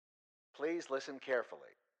Please listen carefully.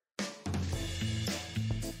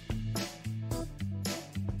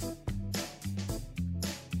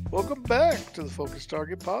 Welcome back to the Focus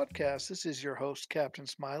Target Podcast. This is your host, Captain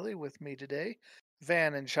Smiley. With me today,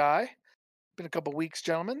 Van and Shy. Been a couple weeks,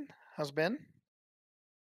 gentlemen. How's it been?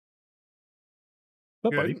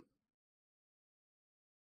 Good. Buddy.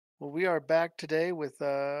 Well, we are back today with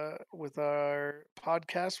our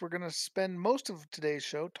podcast. We're going to spend most of today's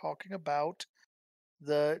show talking about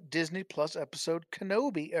the Disney Plus episode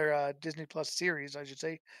Kenobi, or Disney Plus series, I should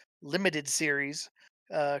say, limited series,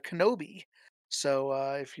 Kenobi. So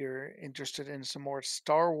if you're interested in some more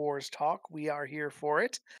Star Wars talk, we are here for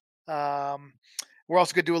it. We're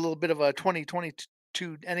also going to do a little bit of a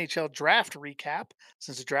 2022 NHL draft recap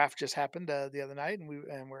since the draft just happened the other night,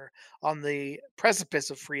 and we're on the precipice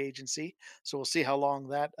of free agency. So we'll see how long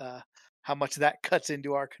that how much that cuts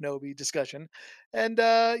into our Kenobi discussion. And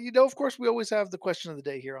of course, we always have the question of the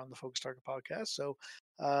day here on the Focus Target Podcast. So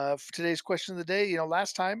for today's question of the day,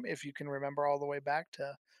 last time, if you can remember all the way back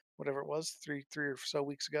to whatever it was, three or so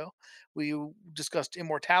weeks ago, we discussed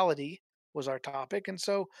immortality was our topic. And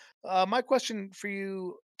so my question for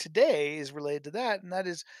you today is related to that, and that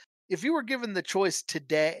is, if you were given the choice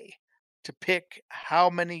today to pick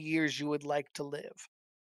how many years you would like to live,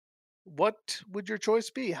 what would your choice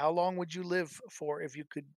be? How long would you live for if you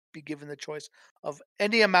could be given the choice of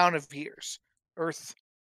any amount of years? Earth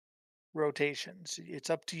rotations. It's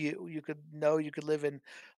up to you. You could live in,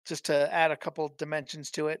 just to add a couple dimensions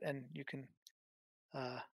to it, and you can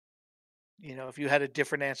uh if you had a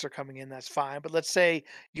different answer coming in, that's fine. But let's say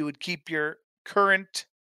you would keep your current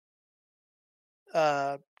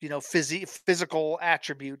physical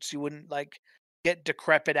attributes. You wouldn't like get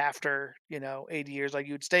decrepit after 80 years. Like,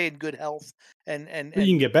 you would stay in good health You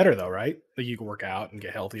can get better though, right? Like you can work out and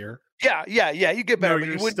get healthier. yeah, you get better, No, but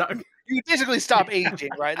you're you wouldn't. stuck. You would basically stop aging,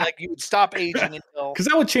 right? Like, you would stop aging until. Because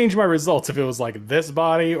that would change my results if it was like this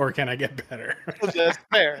body or can I get better? That's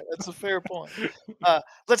fair. That's a fair point.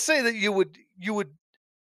 Let's say that you would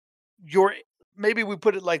your maybe we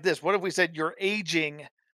put it like this. What if we said your aging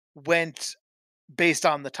went based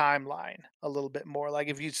on the timeline a little bit more? Like,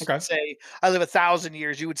 if you Okay. say I live 1,000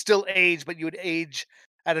 years, you would still age, but you would age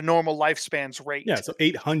at a normal lifespan's rate. Yeah, so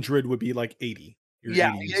 800 would be like 80. You're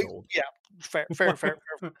 80 years old. Yeah. Fair.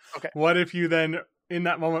 Okay. What if you then, in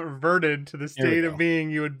that moment, reverted to the There we state go. of being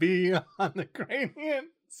you would be on the gradient?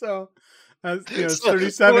 So, as So,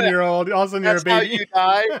 37-year-old, all of a sudden you're a That's how baby. you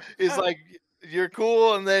die. Is like, you're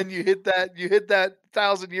cool, and then you hit that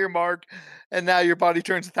 1,000-year mark, and now your body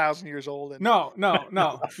turns 1,000 years old. And No.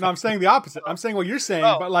 I'm saying the opposite. I'm saying what you're saying,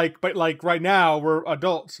 Oh. but like right now we're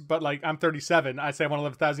adults, but like I'm 37. I say I want to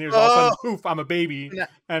live 1,000 years. All of a sudden, poof, I'm a baby, Now-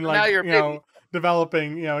 and now like you're a baby.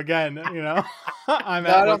 developing. Again, I'm No, I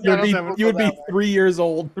at don't- You would I be, don't think you would we'll be go that way. 3 years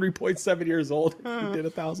old, 3.7 years old. You did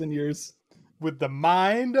 1,000 years. with the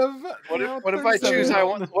mind of. What if I choose?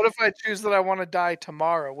 What if I choose that I want to die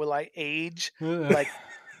tomorrow? Will I age like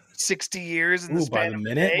 60 years in the Ooh, by span the of a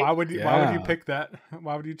minute? day? Why would you? Why would you Yeah. pick that?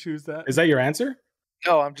 Why would you choose that? Is that your answer?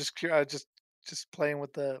 No, I'm just just playing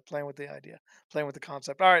with the idea, playing with the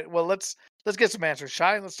concept. All right, well, let's get some answers.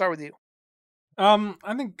 Shy, let's start with you. I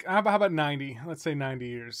think how about 90? Let's say 90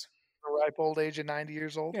 years. A ripe old age of 90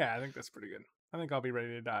 years old. Yeah, I think that's pretty good. I think I'll be ready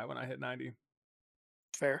to die when I hit 90.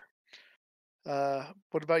 Fair.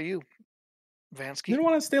 What about you, Vansky? You don't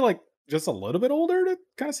want to stay like just a little bit older to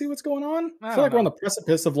kind of see what's going on? I I feel like don't we're on know. the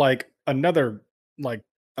precipice of like another like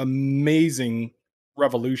amazing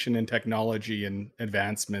revolution in technology and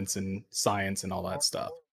advancements in science and all that stuff.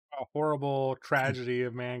 A horrible tragedy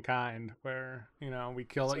of mankind where we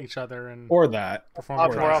kill each other and Or that. perform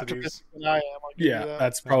I'm more atrocities. optimistic than I am. I'll give you Yeah, that.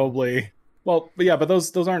 that's probably but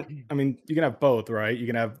those aren't. I mean, you can have both, right? You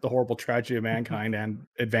can have the horrible tragedy of mankind and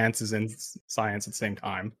advances in science at the same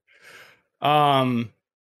time.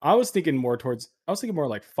 I was thinking more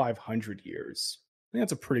like 500 years. I think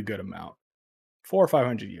that's a pretty good amount. 400 or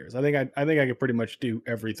 500 years. I think I could pretty much do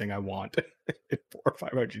everything I want in 400 or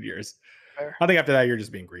 500 years. Fair. I think after that, you're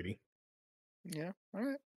just being greedy. Yeah. All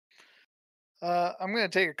right. I'm gonna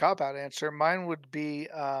take a cop out answer. Mine would be,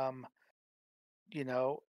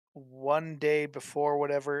 one day before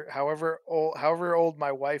however old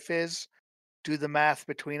my wife is. Do the math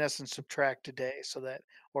between us and subtract a day, so that,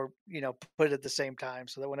 or put it at the same time,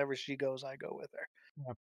 so that whenever she goes, I go with her.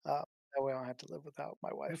 Yeah. That way I don't have to live without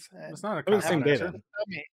my wife. It's not a What is the cop same out day answer. then? Not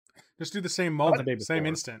me. Just do the same Not the moment, day same before.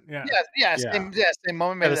 instant. Yeah. Same moment. Yeah,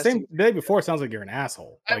 Maybe the that's same day before sounds like you're an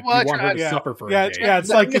asshole. Like well, you I want her try- to Yeah, suffer for yeah, a day. yeah. It's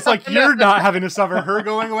No, like no. you're not having to suffer her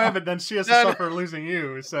going away, but then she has to No, no. suffer losing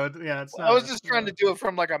you. So yeah, it's I not. was just trying to do it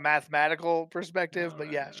from like a mathematical perspective,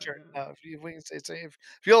 but yeah, sure. Uh, If we can say if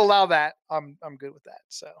you'll allow that, I'm good with that.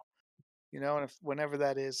 So and if whenever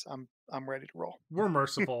that is, I'm ready to roll. We're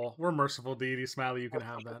merciful. We're merciful, Deity Smiley. You can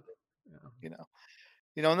have that. Yeah.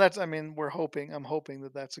 You know, and that's we're hoping. I'm hoping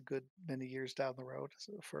that that's a good many years down the road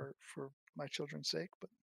for my children's sake. But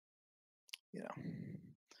you know.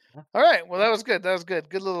 Yeah. All right. Well, that was good. That was good.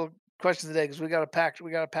 Good little question today because we got a packed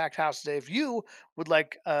house today. If you would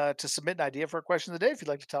like to submit an idea for a question of the day, if you'd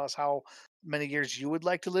like to tell us how many years you would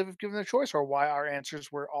like to live if given the choice, or why our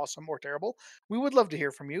answers were awesome or terrible, we would love to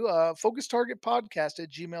hear from you.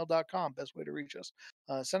 FocusTargetPodcast@gmail.com. Best way to reach us.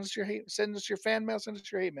 Send us your send us your fan mail, send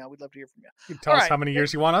us your hate mail. We'd love to hear from you. You can tell All us right. how many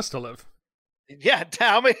years you want us to live. Yeah,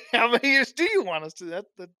 how many years do you want us to?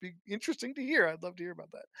 That'd be interesting to hear. I'd love to hear about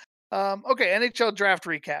that. Okay, NHL draft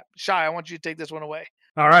recap. Shy, I want you to take this one away.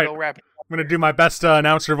 All right. Go wrap it up I'm going to here. do my best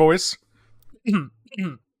announcer voice.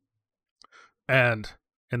 And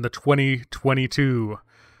in the 2022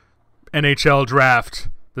 NHL draft,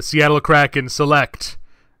 the Seattle Kraken select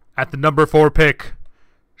at the number 4 pick,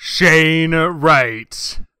 Shane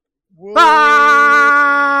Wright. Whoa.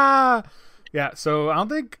 Ah! Yeah, so I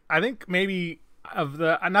think maybe of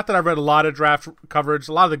the, not that I've read a lot of draft coverage,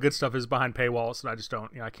 a lot of the good stuff is behind paywalls, and I just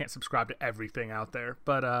don't, I can't subscribe to everything out there.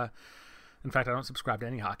 But in fact, I don't subscribe to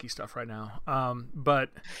any hockey stuff right now. But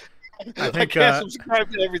I think can't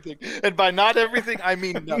subscribe to everything, and by not everything, I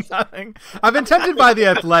mean nothing. nothing. I've been tempted by the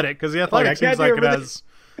Athletic because the Athletic I seems can't like do it everything. has.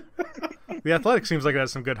 The Athletic seems like it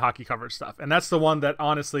has some good hockey coverage stuff, and that's the one that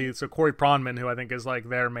honestly. So Corey Pronman, who I think is like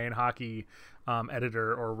their main hockey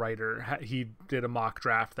editor or writer, he did a mock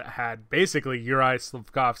draft that had basically Uri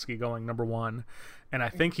Slafkovsky going number 1, and I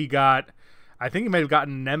think he may have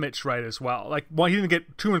gotten Nemec right as well. Like, well, he didn't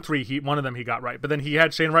get 2 and 3. One of them he got right, but then he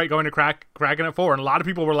had Shane Wright going to Kraken at 4, and a lot of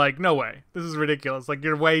people were like, "No way, this is ridiculous! Like,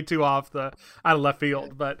 you're way too out of left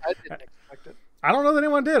field." But I didn't expect it. I don't know that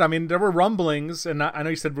anyone did. I mean, there were rumblings, and I know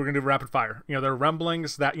you said we're going to do rapid fire. There were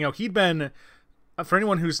rumblings that he'd been. For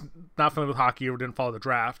anyone who's not familiar with hockey or didn't follow the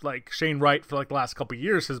draft, like Shane Wright for like the last couple of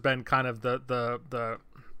years has been kind of the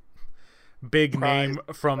big name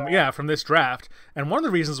from this draft. And one of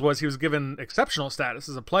the reasons was he was given exceptional status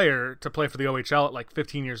as a player to play for the OHL at like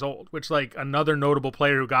 15 years old, which like another notable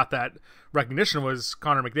player who got that recognition was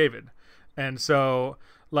Connor McDavid. And so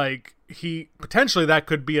like he potentially that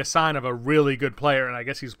could be a sign of a really good player, and I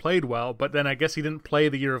guess he's played well, but then I guess he didn't play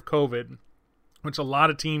the year of COVID, which a lot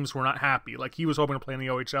of teams were not happy. Like he was hoping to play in the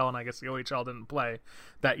OHL, and I guess the OHL didn't play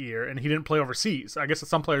that year, and he didn't play overseas. I guess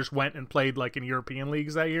some players went and played like in European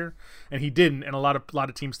leagues that year, and he didn't. And a lot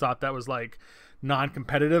of teams thought that was like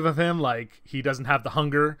non-competitive of him, like he doesn't have the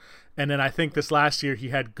hunger. And then I think this last year he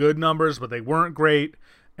had good numbers, but they weren't great.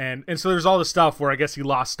 And so there's all the stuff where I guess he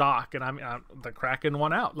lost stock, and the Kraken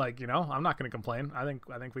won out. Like I'm not going to complain. I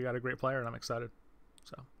think we got a great player, and I'm excited.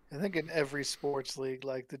 So. I think in every sports league,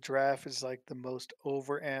 like the draft is like the most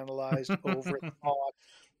overanalyzed, overthought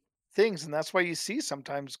things, and that's why you see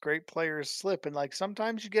sometimes great players slip. And like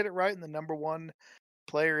sometimes you get it right, and the number 1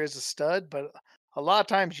 player is a stud, but a lot of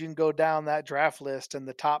times you can go down that draft list, and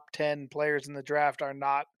the top 10 players in the draft are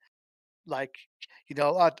not like a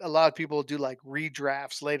lot of people do like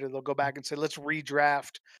redrafts later. They'll go back and say, let's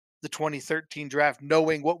redraft the 2013 draft,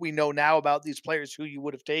 knowing what we know now about these players who you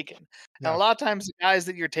would have taken. Yeah. And a lot of times the guys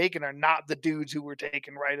that you're taking are not the dudes who were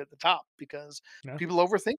taken right at the top because people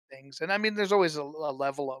overthink things. And I mean, there's always a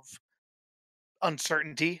level of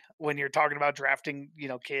uncertainty when you're talking about drafting,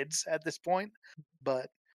 kids at this point. But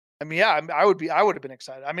I mean, yeah, I would have been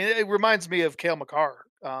excited. I mean, it reminds me of Cale Makar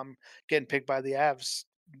getting picked by the Avs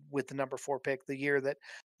with the number 4 pick the year that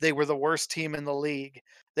they were the worst team in the league.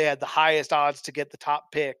 They had the highest odds to get the top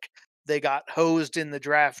pick. They got hosed in the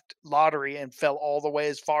draft lottery and fell all the way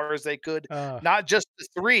as far as they could, not just to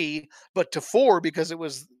 3, but to 4 because it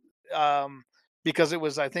was I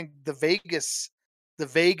think the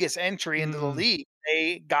Vegas entry into the league.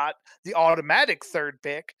 They got the automatic 3rd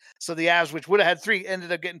pick. So the Avs, which would have had 3,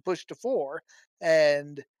 ended up getting pushed to 4,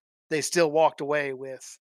 and they still walked away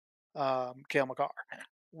with Cale Makar,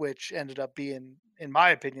 which ended up being, in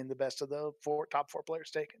my opinion, the best of the top 4 players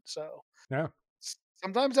taken. So yeah,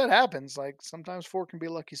 sometimes that happens. Like sometimes 4 can be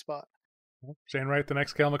a lucky spot. Shane Wright, the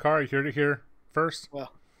next Cale Makar, you heard it here first.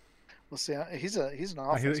 Well, we'll see. He's an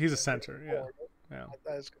offensive. He's a center. Yeah.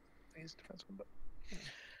 That is good. He's defensive. But...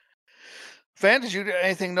 Fan, did you do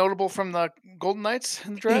anything notable from the Golden Knights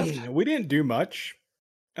in the draft? We didn't do much.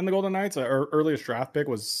 and the Golden Knights. Our earliest draft pick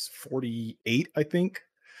was 48, I think.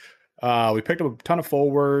 We picked up a ton of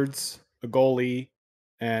forwards, a goalie,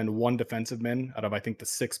 and one defensive man out of, I think, the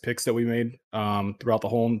 6 picks that we made throughout the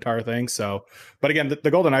whole entire thing. So, but again,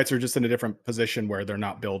 the Golden Knights are just in a different position where they're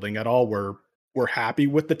not building at all. We're happy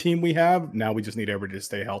with the team we have. Now we just need everybody to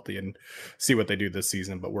stay healthy and see what they do this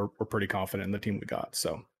season. But we're pretty confident in the team we got.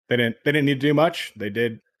 So they didn't need to do much. They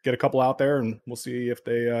did get a couple out there, and we'll see if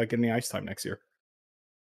they get any ice time next year.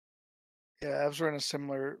 Yeah, Avs were in a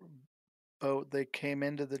similar boat. They came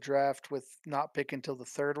into the draft with not picking until the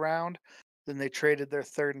 3rd round. Then they traded their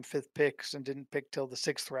 3rd and 5th picks and didn't pick till the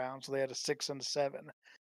 6th round. So they had a 6 and a 7,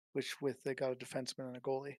 which they got a defenseman and a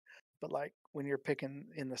goalie. But like when you're picking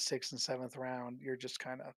in the 6th and 7th round, you're just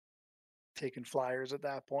kind of taking flyers at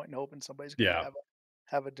that point and hoping somebody's going to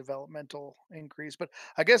have a developmental increase. But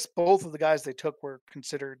I guess both of the guys they took were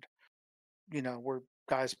considered, were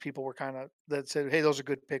guys people were kind of that said, hey, those are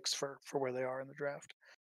good picks for where they are in the draft.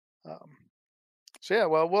 So yeah,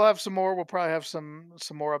 well, we'll have some more. We'll probably have some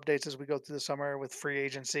more updates as we go through the summer with free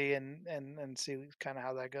agency and see kind of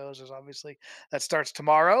how that goes. There's obviously that starts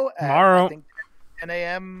tomorrow at I think 10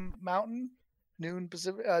 a.m. Mountain, noon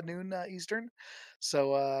Pacific, noon Eastern.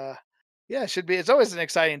 So yeah, it should be. It's always an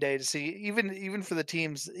exciting day to see, even for the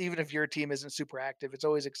teams. Even if your team isn't super active, it's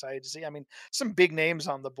always exciting to see. I mean, some big names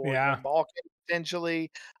on the board. Yeah, Malkin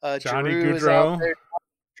potentially. Johnny Giroux is out there.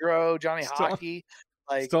 Gaudreau, Johnny Hockey.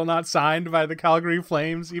 Still not signed by the Calgary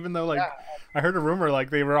Flames, even though I heard a rumor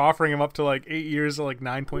they were offering him up to 8 years of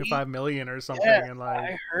 $9.5 million or something. Yeah, and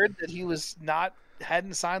I heard that he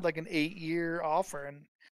hadn't signed an 8-year offer, and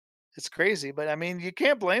it's crazy. But I mean, you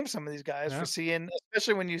can't blame some of these guys for seeing,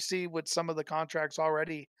 especially when you see what some of the contracts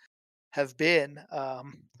already have been.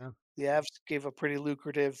 The Avs gave a pretty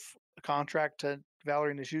lucrative contract to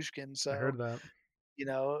Valerie Nichushkin, so I heard that.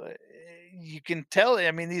 You can tell.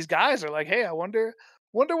 I mean, these guys are like, hey, I wonder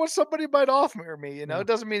what somebody might offer me. It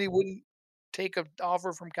doesn't mean he wouldn't take an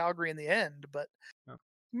offer from Calgary in the end, but you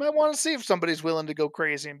might want to see if somebody's willing to go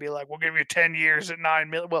crazy and be like, we'll give you 10 years at $9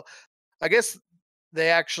 million. Well, I guess they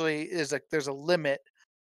actually there's a limit.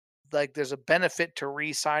 There's a benefit to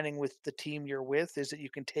re-signing with the team you're with is that you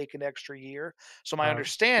can take an extra year. So my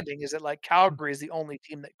understanding is that Calgary is the only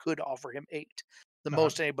team that could offer him 8. The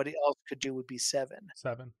most anybody else could do would be 7.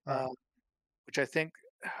 7. Which I think,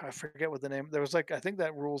 I forget what the name. There was I think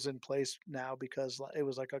that rule's in place now because it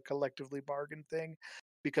was a collectively bargained thing,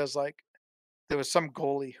 because there was some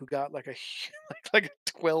goalie who got a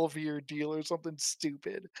 12-year deal or something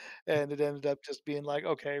stupid, and it ended up just being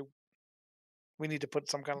okay, we need to put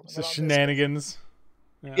some kind of limit on shenanigans.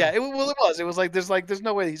 Yeah, it was. It was there's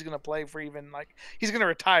no way he's going to play for even he's going to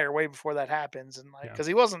retire way before that happens, and because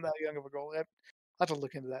he wasn't that young of a goalie. I'll have to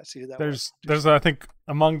look into that, see who that was. There's I think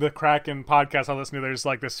among the Kraken podcasts I listen to, there's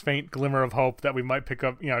this faint glimmer of hope that we might pick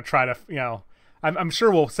up, try to, I'm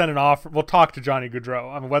sure we'll send an offer. We'll talk to Johnny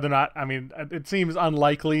Gaudreau. I mean, whether or not, it seems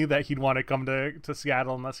unlikely that he'd want to come to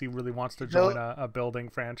Seattle unless he really wants to join a building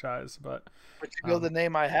franchise. But the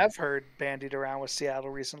name I have heard bandied around with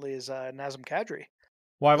Seattle recently is Nazem Kadri.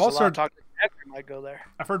 Well, I've also heard Kadri might go there.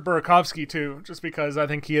 I've heard Burakovsky too, just because I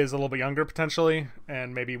think he is a little bit younger potentially,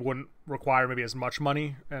 and maybe wouldn't require maybe as much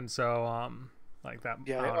money, and so that.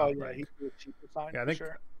 Yeah, he'd be a cheaper sign. Yeah,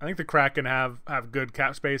 I think the Kraken have good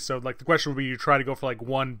cap space. So the question would be, you try to go for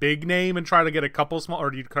one big name and try to get a couple small,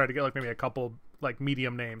 or do you try to get maybe a couple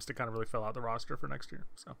medium names to kind of really fill out the roster for next year?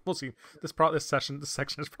 So we'll see. This section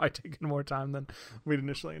is probably taking more time than we'd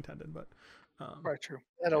initially intended, but right, true.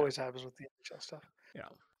 That always happens with the NHL stuff. Yeah.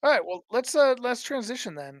 All right, well, let's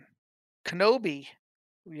transition then. Kenobi,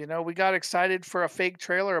 we got excited for a fake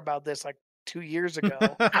trailer about this 2 years ago.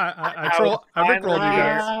 I rickrolled you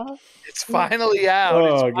guys. It's finally out. Oh,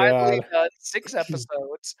 it's finally God. done. 6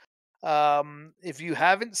 episodes. If you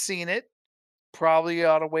haven't seen it, probably you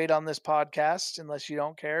ought to wait on this podcast unless you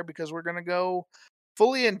don't care, because we're gonna go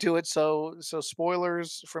fully into it. So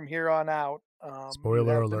spoilers from here on out.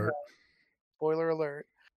 Spoiler alert. Spoiler alert.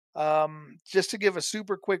 Just to give a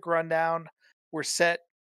super quick rundown, we're set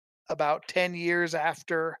about 10 years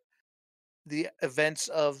after the events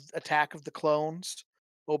of Attack of the Clones.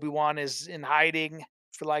 Obi-Wan is in hiding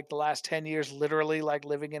for the last 10 years, literally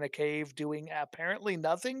living in a cave, doing apparently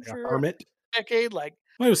nothing for hermit. a decade.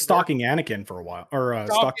 He was stalking Anakin for a while, or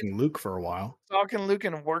stalking Luke for a while. Stalking Luke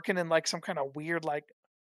and working in some kind of weird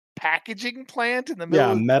packaging plant in the middle.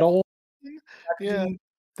 Yeah, metal. Yeah.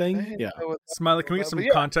 Thing. Yeah. Smiley, can we get some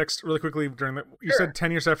context really quickly during that? You said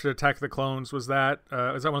 10 years after Attack of the Clones. Was that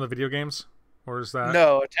is that one of the video games, or is that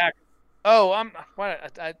no Attack? Oh, I'm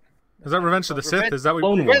what Is that Revenge of the Sith? Is that what?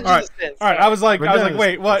 Clone Revenge All of right. the Sith. All right. I was like, Revenge.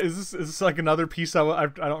 wait, what is this like another piece? I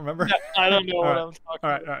don't remember. No, I don't know All what right. I'm talking All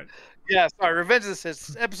right. about. All right. Yeah, sorry. Revenge of the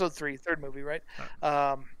Sith, episode 3, third movie, right?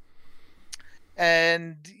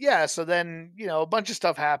 And yeah, so then a bunch of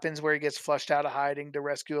stuff happens where he gets flushed out of hiding to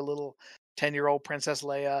rescue a little 10-year-old Princess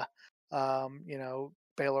Leia. Bail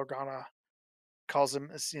Organa calls him,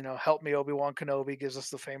 help me, Obi-Wan Kenobi, gives us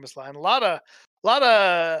the famous line. A lot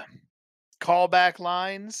of callback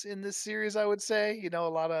lines in this series, I would say. A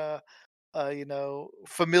lot of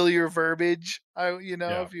familiar verbiage. If you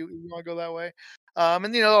want to go that way.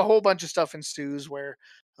 And a whole bunch of stuff ensues where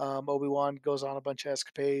Obi-Wan goes on a bunch of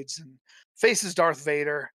escapades and faces Darth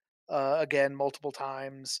Vader again multiple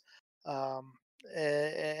times,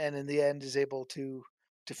 and in the end is able to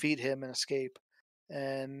defeat him and escape.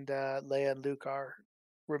 And Leia and Luke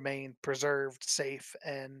remain preserved, safe,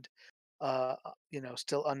 and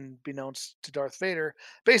still unbeknownst to Darth Vader.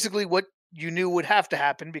 Basically, what you knew would have to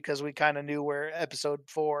happen because we kind of knew where Episode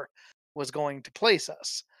 4 was going to place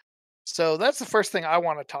us. So that's the first thing I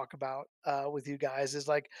want to talk about with you guys is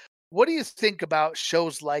like, what do you think about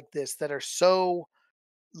shows like this that are so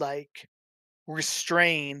like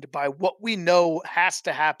restrained by what we know has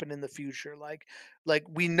to happen in the future? Like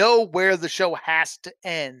we know where the show has to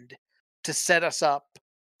end to set us up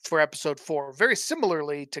for Episode 4. Very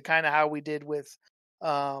similarly to kind of how we did with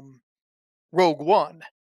um, Rogue One.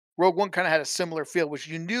 Rogue One kind of had a similar feel, which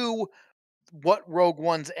you knew what Rogue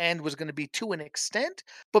One's end was going to be to an extent,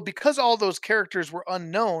 but because all those characters were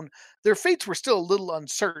unknown, their fates were still a little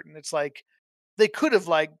uncertain. It's like they could have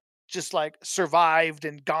just survived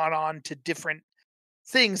and gone on to different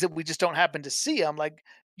things that we just don't happen to see. I'm like,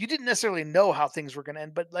 you didn't necessarily know how things were going to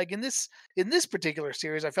end, but like in this particular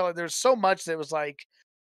series, I felt like there's so much that was like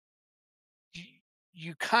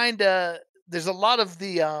you kind of there's a lot of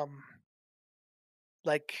the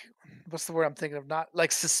like what's the word I'm thinking of? Not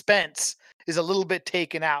like suspense is a little bit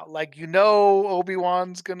taken out. Like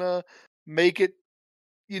Obi-Wan's gonna make it.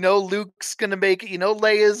 Luke's gonna make it.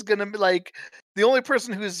 Leia's gonna like the only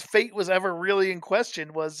person whose fate was ever really in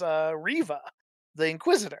question was Reva, the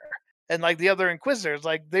Inquisitor, and like the other Inquisitors,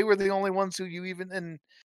 like they were the only ones who you even and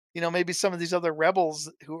maybe some of these other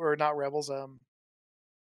rebels who are not rebels,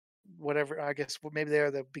 whatever. I guess maybe they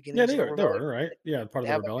are the Yeah, beginnings they of the are. They rebellion. were right. Yeah, part They of the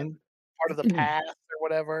have like rebellion. part of the path or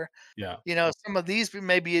whatever. Yeah. Some of these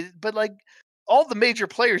maybe, but like all the major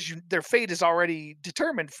players, their fate is already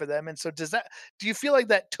determined for them. And so, do you feel like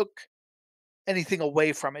that took anything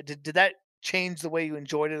away from it? Did that change the way you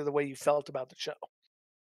enjoyed it or the way you felt about the show?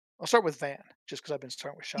 I'll start with Van, just because I've been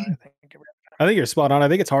starting with Shy. I think you're spot on. I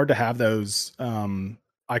think it's hard to have those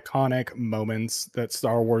iconic moments that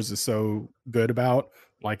Star Wars is so good about,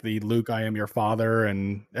 like the Luke, I am your father,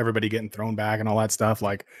 and everybody getting thrown back and all that stuff.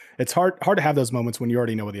 Like it's hard to have those moments when you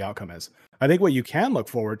already know what the outcome is. I think what you can look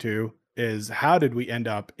forward to is how did we end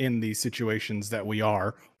up in these situations that we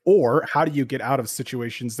are, or how do you get out of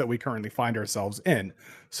situations that we currently find ourselves in?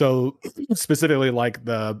 So specifically like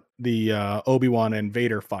the Obi-Wan and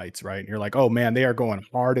Vader fights, right? And you're like, oh man, they are going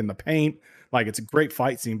hard in the paint. Like it's a great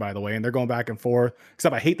fight scene, by the way, and they're going back and forth.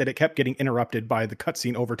 Except I hate that it kept getting interrupted by the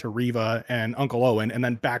cutscene over to Reva and Uncle Owen, and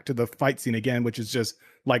then back to the fight scene again, which is just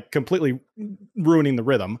like completely ruining the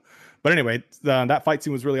rhythm. But anyway, that fight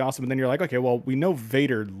scene was really awesome. And then you're like, okay, well, we know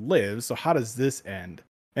Vader lives, so how does this end?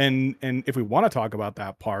 And if we want to talk about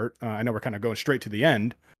that part, I know we're kind of going straight to the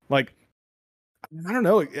end. Like, I don't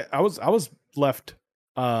know, I was left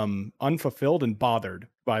unfulfilled and bothered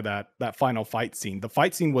by that final fight scene. The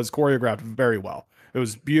fight scene was choreographed very well. It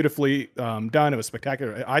was beautifully done. It was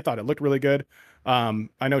spectacular. I thought it looked really good.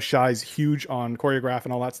 I know Shy's huge on choreograph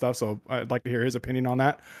and all that stuff, so I'd like to hear his opinion on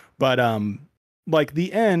that. But like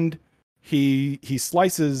the end, he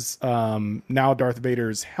slices now Darth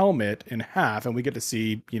Vader's helmet in half, and we get to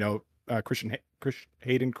see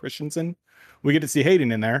Hayden Christensen. We get to see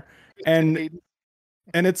Hayden in there, and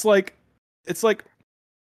it's like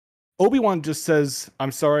Obi-Wan just says,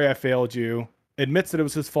 I'm sorry I failed you, admits that it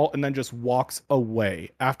was his fault, and then just walks away.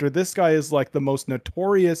 After this guy is like the most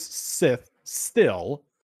notorious Sith still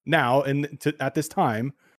now at this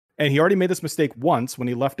time, and he already made this mistake once when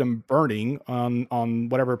he left him burning on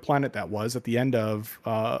whatever planet that was at the end of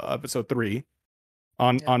episode 3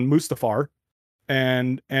 on Mustafar.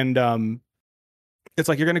 And it's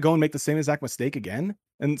like you're gonna go and make the same exact mistake again.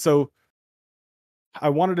 And so I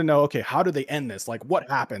wanted to know, okay, how do they end this? Like, what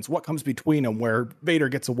happens? What comes between them where Vader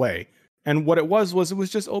gets away? And what it was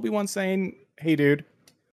just Obi-Wan saying, hey, dude,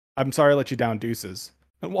 I'm sorry I let you down, deuces,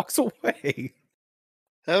 and walks away.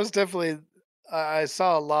 That was definitely, I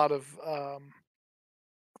saw a lot of,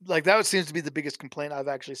 like, that seems to be the biggest complaint I've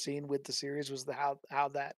actually seen with the series was how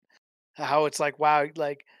that how it's like, wow,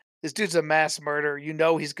 like this dude's a mass murderer. You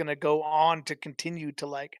know he's gonna go on to continue to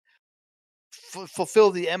like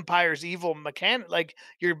fulfill the Empire's evil mechanic. Like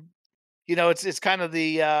it's kind of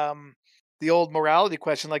the old morality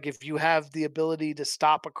question. Like if you have the ability to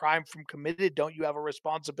stop a crime from committed, don't you have a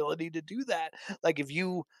responsibility to do that? Like if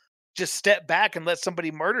you just step back and let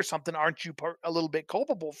somebody murder something, aren't you a little bit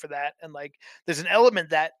culpable for that? And like there's an element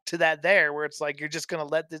that there where it's like you're just gonna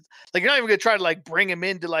let this, like, you're not even gonna try to like bring him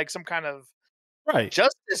into like some kind of Right.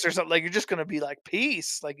 justice or something. Like you're just gonna be like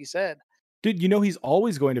peace, like you said. Dude, you know he's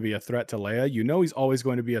always going to be a threat to Leia. You know he's always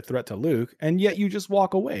going to be a threat to Luke, and yet you just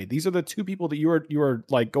walk away. These are the two people that you are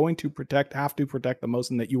like going to protect, have to protect the most,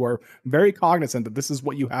 and that you are very cognizant that this is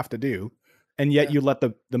what you have to do, and yet Yeah. you let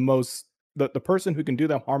the person who can do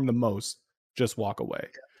them harm the most just walk away.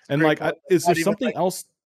 It's a And great like, point. is there Not even something like, else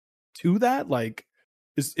to that? Like,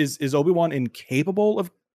 is Obi-Wan incapable of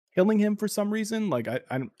killing him for some reason? Like, I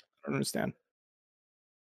don't understand.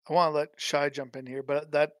 I want to let Shy jump in here,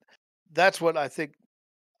 but that's what I think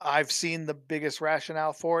I've seen the biggest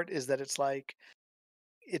rationale for it is that it's like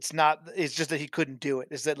it's just that he couldn't do it.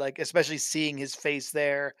 Is that like especially seeing his face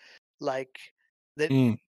there, like that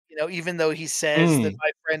Mm, even though he says that mm.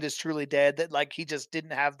 my friend is truly dead, that like he just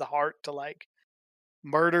didn't have the heart to like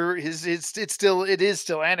murder it is still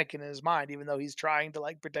Anakin in his mind, even though he's trying to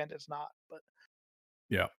like pretend it's not. But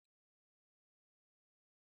Yeah.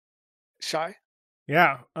 Shy?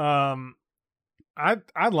 Yeah.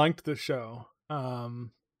 I liked the show. The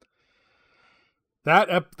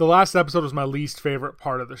last episode was my least favorite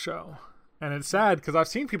part of the show. And it's sad because I've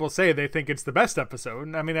seen people say they think it's the best episode.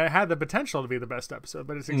 And I mean, it had the potential to be the best episode,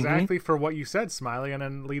 but it's exactly for what you said, Smiley. And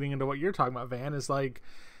then leading into what you're talking about, Van, is like,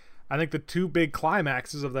 I think the two big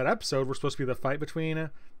climaxes of that episode were supposed to be the fight between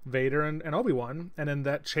Vader and Obi-Wan. And then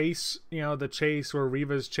that chase, the chase where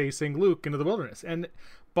Reva's chasing Luke into the wilderness. And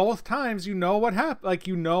both times, you know what happened. Like,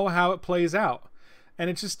 you know how it plays out. And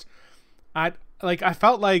it's just, I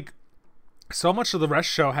felt like so much of the rest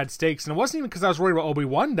show had stakes, and it wasn't even because I was worried about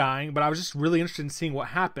Obi-Wan dying, but I was just really interested in seeing what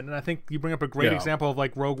happened. And I think you bring up a great example of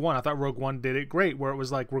like Rogue One. I thought Rogue One did it great, where it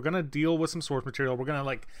was like, we're gonna deal with some source material, we're gonna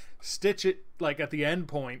like stitch it like at the end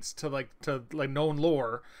points to known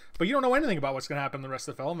lore, but you don't know anything about what's gonna happen in the rest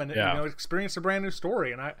of the film, and experience a brand new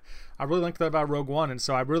story. And I really liked that about Rogue One, and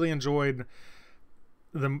so I really enjoyed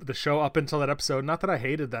the show up until that episode. Not that I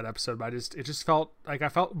hated that episode, but it just felt like I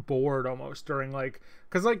felt bored almost during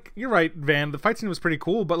because like you're right, Van, the fight scene was pretty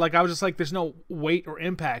cool, but like I was just like, there's no weight or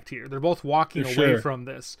impact here. They're both walking away from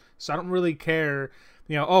this, so I don't really care.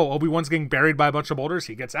 Obi-Wan's getting buried by a bunch of boulders.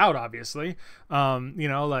 He gets out, obviously.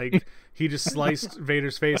 Like he just sliced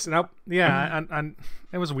Vader's face, and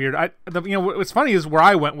it was weird. What's funny is where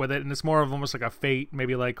I went with it, and it's more of almost like a fate,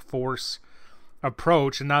 maybe like force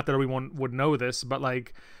approach, and not that everyone would know this, but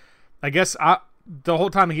like I guess the whole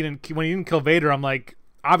time when he didn't kill Vader, I'm like,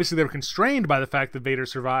 obviously they were constrained by the fact that Vader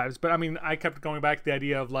survives, but I mean, I kept going back to the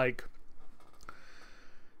idea of like,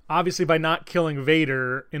 obviously by not killing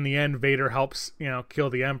Vader, in the end Vader helps kill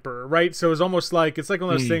the Emperor, right? So it's almost like it's like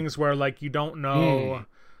one of those things where like you don't know,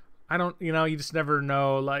 you just never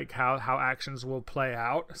know like how actions will play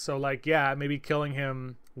out. So like, yeah, maybe killing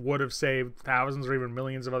him would have saved thousands or even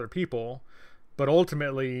millions of other people, but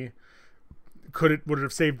ultimately, would it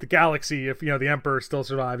have saved the galaxy if the Emperor still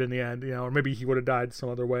survived in the end? Or maybe he would have died some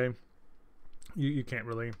other way. You can't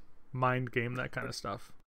really mind game that kind of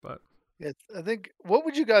stuff. But Yeah, I think, what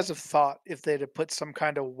would you guys have thought if they'd have put some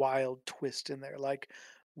kind of wild twist in there? Like,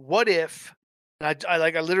 what if? And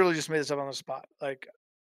I literally just made this up on the spot. Like,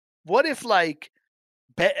 what if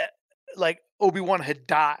Be- like Obi-Wan had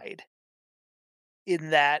died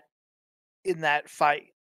in that fight?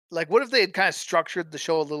 Like, what if they had kind of structured the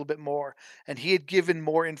show a little bit more and he had given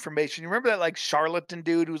more information? You remember that like charlatan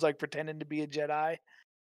dude who was like pretending to be a Jedi?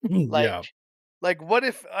 Like, Yeah. what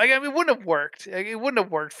if? I mean, it wouldn't have worked. It wouldn't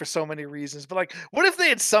have worked for so many reasons. But like, what if they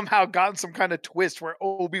had somehow gotten some kind of twist where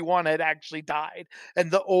Obi-Wan had actually died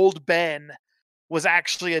and the old Ben was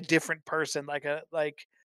actually a different person, like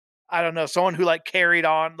I don't know, someone who like carried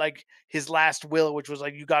on like his last will, which was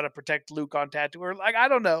like, you got to protect Luke on Tatooine, or like I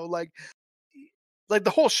don't know, like the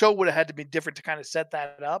whole show would have had to be different to kind of set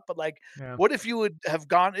that up. But like, yeah, what if you would have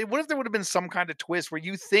gone? What if there would have been some kind of twist where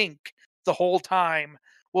you think the whole time,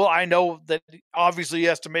 well, I know that obviously he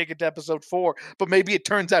has to make it to episode 4, but maybe it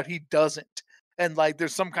turns out he doesn't, and like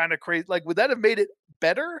there's some kind of crazy. Like, would that have made it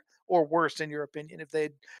better or worse in your opinion if they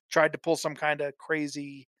had tried to pull some kind of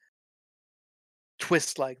crazy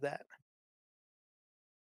twist like that?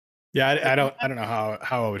 Yeah, Like, I don't know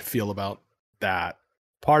how I would feel about that.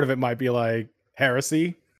 Part of it might be like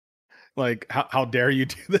heresy. Like how dare you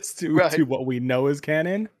do this to right? what we know is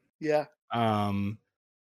canon? Yeah. Um,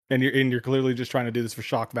 and you're clearly just trying to do this for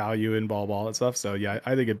shock value and all that stuff. So yeah,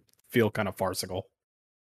 I think it feel kind of farcical.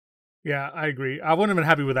 Yeah, I agree. I wouldn't have been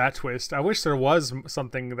happy with that twist. I wish there was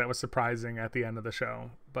something that was surprising at the end of the show,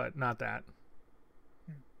 but not that.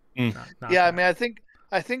 Not Yeah, I that. mean,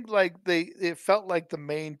 I think like it felt like the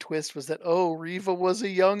main twist was that, oh, Riva was a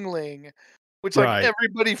youngling, which like Right.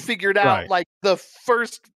 everybody figured out. Right. Like the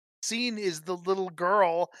first scene is the little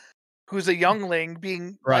girl who's a youngling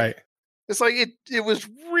being like, Right. it's like it was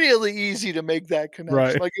really easy to make that connection.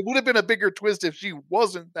 Right. Like it would have been a bigger twist if she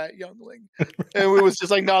wasn't that youngling, and it was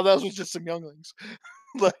just like, no, those was just some younglings.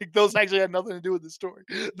 Like those actually had nothing to do with the story.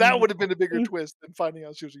 That would have been a bigger twist than finding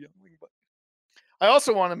out she was a youngling. But I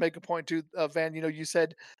also want to make a point too, Van. You know, you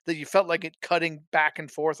said that you felt like it cutting back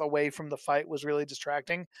and forth away from the fight was really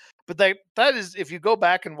distracting, but that is, if you go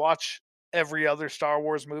back and watch every other Star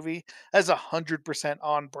Wars movie, that's 100%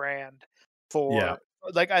 on brand Yeah. for.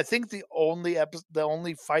 Like, I think the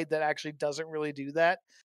only fight that actually doesn't really do that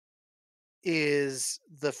is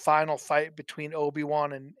the final fight between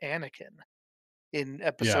Obi-Wan and Anakin in Yeah.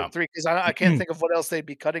 episode 3, because I can't think of what else they'd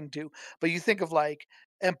be cutting to. But you think of like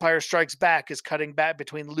Empire Strikes Back is cutting back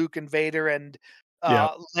between Luke and Vader and Yeah.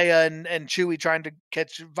 Leia and Chewie trying to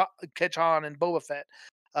catch Han and Boba Fett.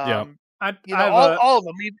 Yeah. I You know, have all of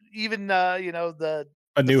them, even you know, A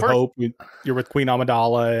the New first. Hope. You're with Queen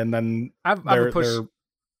Amidala, and then I have a push. they're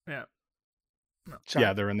Yeah. No.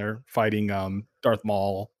 yeah, they're in there fighting Darth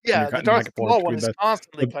Maul. And Yeah, you're the cutting Darth back and forth Maul one between is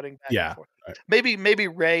constantly the cutting back and yeah. forth. Right. Maybe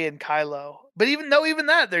Rey and Kylo, but even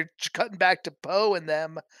that, they're cutting back to Poe and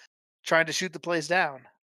them trying to shoot the place down.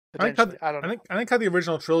 Potentially, I don't know. I think how the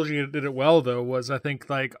original trilogy did it well though was, I think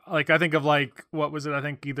like I think of like, what was it? I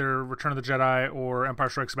think either Return of the Jedi or Empire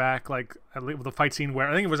Strikes Back. Like with the fight scene where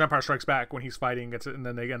I think it was Empire Strikes Back when he's fighting, and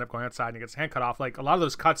then they end up going outside and he gets his hand cut off. Like a lot of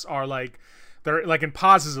those cuts are like, they're like in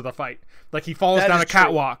pauses of the fight. Like he falls down a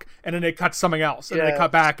catwalk and then they cut something else and then they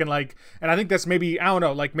cut back, and I think that's maybe, I don't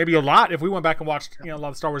know, like maybe a lot, if we went back and watched, you know, a lot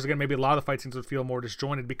of Star Wars again, maybe a lot of the fight scenes would feel more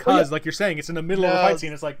disjointed because like you're saying, it's in the middle of a fight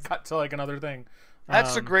scene, it's like cut to like another thing.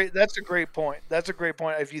 That's a great point. That's a great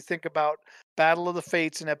point. If you think about Battle of the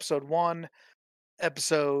Fates in episode 1,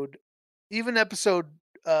 even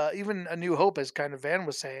A New Hope, as kind of Van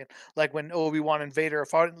was saying, like when Obi-Wan and Vader are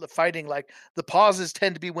fighting, like the pauses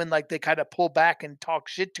tend to be when like they kind of pull back and talk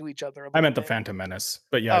shit to each other a little I meant the bit. Phantom Menace,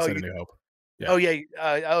 but yeah, I said A New Hope. Yeah. Oh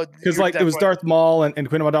yeah, because like it was Darth Maul and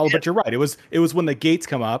Queen Amidala, but you're right. It was when the gates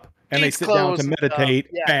come up and Gates they sit down to close and meditate.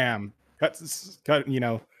 yeah. Bam,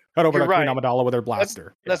 cut over to Queen Amidala with her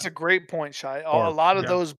blaster. That's a great point, Shai. A lot of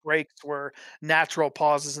those breaks were natural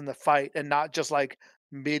pauses in the fight and not just like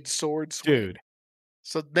mid sword swing. Dude.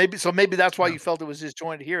 So maybe that's why you felt it was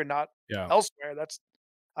disjointed here and not elsewhere. That's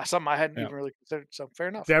something I hadn't even really considered. So fair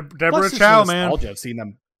enough. Deborah Chow, man. Nostalgia of seeing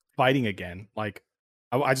them fighting again. Like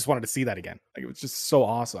I just wanted to see that again. Like it was just so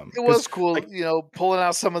awesome. It was cool, like, you know, pulling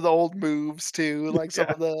out some of the old moves too, like some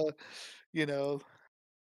of the, you know.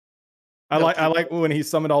 I like when he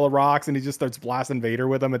summoned all the rocks and he just starts blasting Vader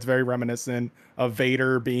with them. It's very reminiscent of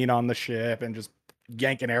Vader being on the ship and just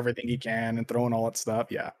yanking everything he can and throwing all that stuff.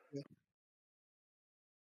 Yeah.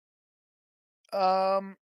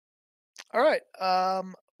 All right.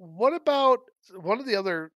 What about one of the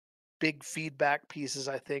other big feedback pieces,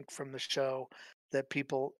 I think, from the show that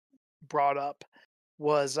people brought up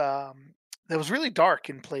was that was really dark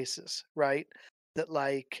in places, right? That,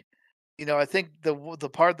 like, you know, I think the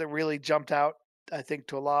part that really jumped out, I think,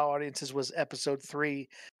 to a lot of audiences was episode 3,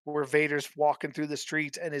 where Vader's walking through the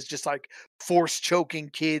streets and is just like force choking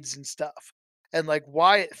kids and stuff. And like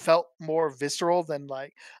why it felt more visceral than,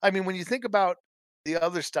 like, I mean, when you think about the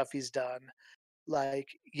other stuff he's done, like,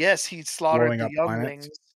 yes, he slaughtered the younglings,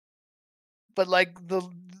 but like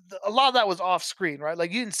a lot of that was off screen, right?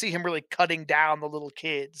 Like you didn't see him really cutting down the little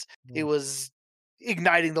kids. It was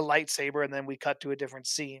igniting the lightsaber, and then we cut to a different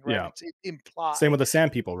scene, right? Yeah. It's implied. Same with the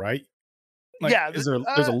Sand People, right? Like, yeah, there's a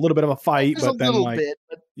little bit of a fight, but then like bit,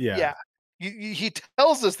 but yeah. He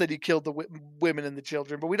tells us that he killed the women and the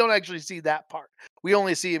children, but we don't actually see that part. We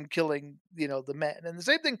only see him killing, you know, the men. And the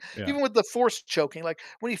same thing, even with the force choking, like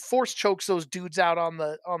when he force chokes those dudes out on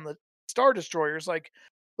the Star Destroyers, like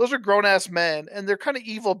those are grown ass men, and they're kind of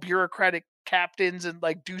evil bureaucratic captains and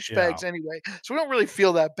like douchebags anyway. So we don't really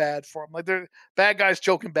feel that bad for them. Like they're bad guys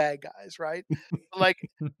choking bad guys, right? Like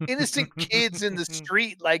innocent kids in the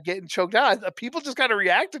street, like getting choked out. People just kind of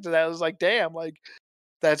reacted to that. It was like, damn, like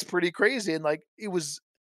that's pretty crazy. And like it was,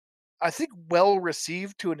 I think, well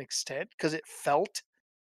received to an extent because it felt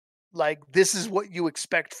like this is what you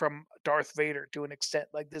expect from Darth Vader to an extent.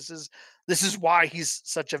 Like this is why he's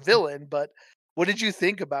such a villain, but What did you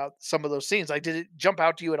think about some of those scenes? Like, did it jump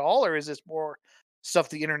out to you at all, or is this more stuff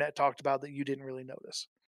the internet talked about that you didn't really notice?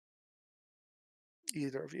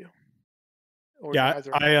 Either of you, or Yeah,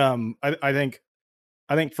 neither?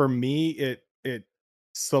 I think for me it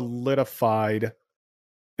solidified.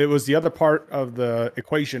 It was the other part of the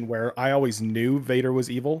equation where I always knew Vader was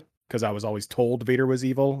evil because I was always told Vader was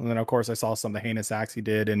evil, and then of course I saw some of the heinous acts he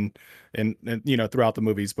did and you know throughout the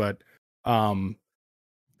movies. But um,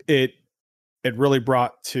 it it really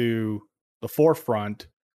brought to the forefront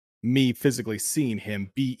me physically seeing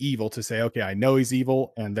him be evil to say, okay, I know he's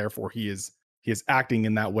evil, and therefore he is acting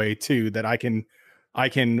in that way too. That I can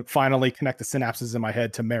finally connect the synapses in my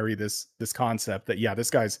head to marry this concept that yeah, this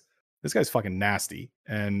guy's fucking nasty,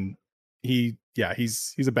 and he's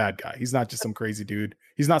a bad guy. He's not just some crazy dude.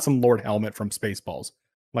 He's not some Lord Helmet from Spaceballs.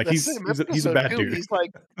 Like The same he's a episode bad too. dude. He's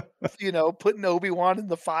like, putting Obi-Wan in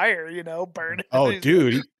the fire, burning. Oh, He's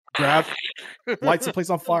dude, he grabs lights the place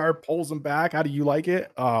on fire, pulls him back. How do you like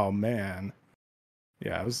it? Oh man,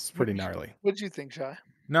 yeah, it was pretty gnarly. What'd you think, Shy?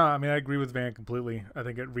 No, I mean I agree with Van completely. I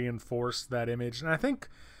think it reinforced that image, and I think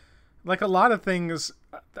like a lot of things,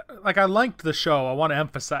 like I liked the show. I want to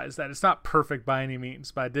emphasize that it's not perfect by any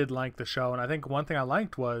means, but I did like the show, and I think one thing I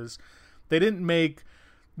liked was they didn't make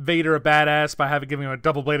Vader a badass by giving him a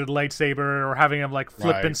double-bladed lightsaber or having him like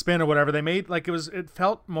flip and spin or whatever. They made like it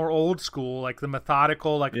felt more old school, like the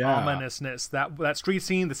methodical, like ominousness, that street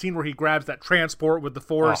scene, the scene where he grabs that transport with the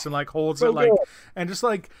force and like holds it like good. And just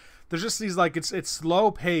like there's just these like it's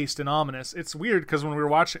slow paced and ominous. It's weird because when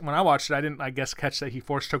I watched it, I didn't catch that he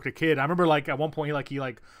force choked a kid. I remember like at one point he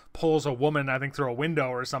pulls a woman, I think, through a window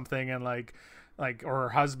or something, and like or her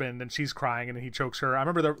husband, and she's crying and he chokes her. I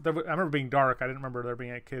remember I remember being dark. I didn't remember there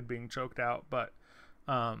being a kid being choked out, but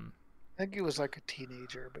I think he was like a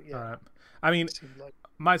teenager, but yeah. I mean,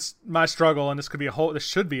 my struggle, and this should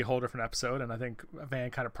be a whole different episode, and I think Van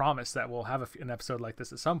kind of promised that we'll have an episode like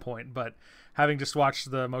this at some point, but having just watched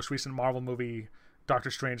the most recent Marvel movie, Doctor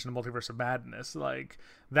Strange and the Multiverse of Madness, like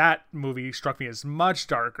that movie struck me as much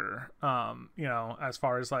darker, as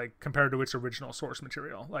far as like compared to its original source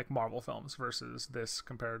material, like Marvel films versus this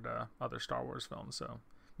compared to other Star Wars films. So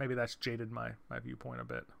maybe that's jaded my viewpoint a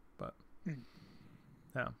bit, but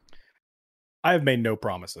yeah. I have made no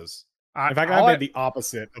promises. In fact, I made the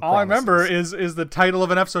opposite. All I remember is the title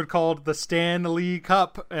of an episode called "The Stan Lee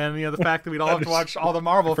Cup," and the fact that we'd all have to watch all the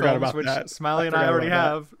Marvel films, which Smiley and I already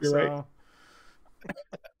have. You're so.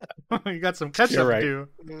 Right. You got some catch up to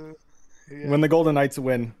do. Yeah. When the Golden Knights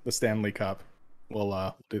win the Stanley Cup,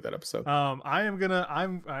 we'll do that episode. I'm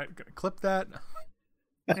gonna clip that.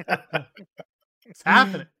 It's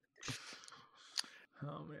happening.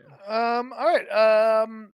 Oh man. All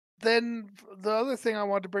right. Then the other thing I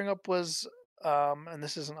wanted to bring up was, and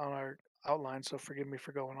this isn't on our outline, so forgive me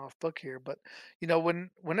for going off book here, but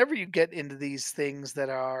whenever you get into these things that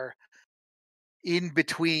are in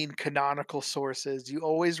between canonical sources, you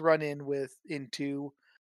always run into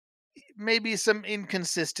maybe some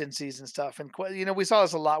inconsistencies and stuff. And we saw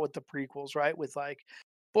this a lot with the prequels, right? With like,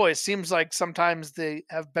 boy, it seems like sometimes they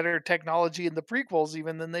have better technology in the prequels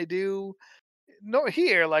even than they do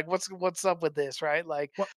here. Like, what's up with this, right?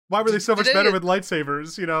 Like, why were they so much better with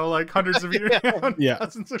lightsabers? Like hundreds of years,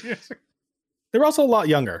 thousands of years. They were also a lot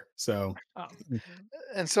younger, so.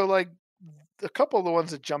 And so, like, a couple of the ones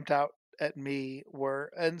that jumped out at me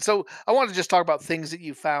were, and so I want to just talk about things that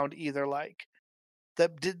you found either like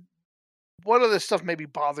what other stuff maybe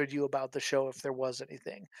bothered you about the show, if there was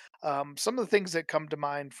anything. Some of the things that come to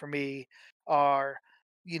mind for me are,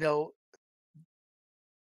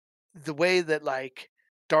 the way that like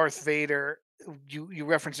Darth Vader, you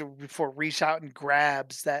referenced it before, reach out and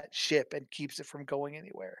grabs that ship and keeps it from going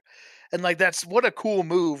anywhere. And like that's what a cool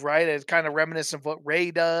move, right? It's kind of reminiscent of what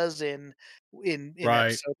Rey does in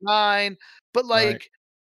episode 9. But like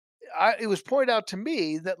it was pointed out to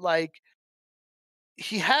me that like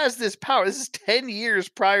he has this power. This is 10 years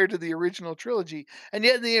prior to the original trilogy. And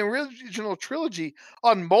yet in the original trilogy,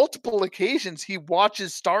 on multiple occasions, he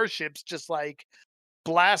watches starships just like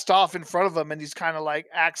blast off in front of him, and he's kind of like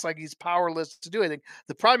acts like he's powerless to do anything.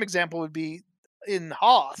 The prime example would be in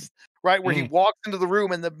Hoth, right, where he walks into the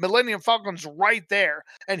room and the Millennium Falcon's right there,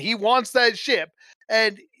 and he wants that ship.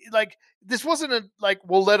 And like this wasn't like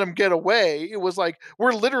we'll let him get away. It was like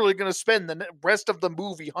we're literally going to spend the rest of the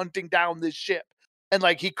movie hunting down this ship. And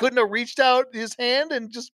like he couldn't have reached out his hand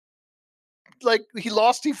and just like he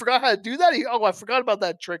forgot how to do that. I forgot about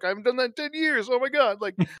that trick. I haven't done that in 10 years. Oh my god!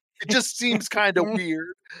 Like it just seems kind of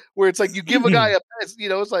weird. Where it's like you give a guy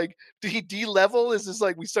it's like, did he de-level? Is this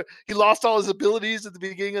like he lost all his abilities at the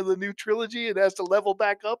beginning of the new trilogy and has to level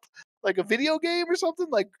back up like a video game or something?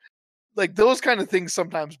 Like like those kind of things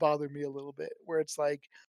sometimes bother me a little bit, where it's like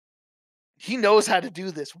he knows how to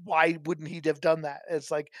do this. Why wouldn't he have done that?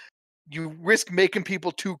 It's like you risk making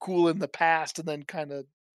people too cool in the past and then kind of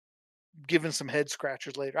giving some head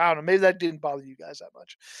scratchers later. I don't know. Maybe that didn't bother you guys that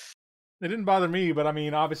much. It didn't bother me, but I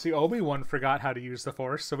mean, obviously Obi-Wan forgot how to use the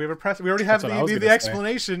Force, so we have we already have the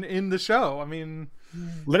explanation in the show. I mean,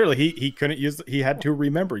 literally, he couldn't use. He had to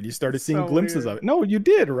remember. You started seeing glimpses of it. No, you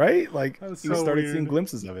did, right? Like you started seeing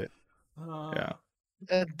glimpses of it. Yeah.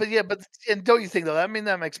 But don't you think though? I mean,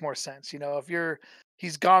 that makes more sense. You know, if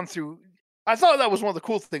he's gone through. I thought that was one of the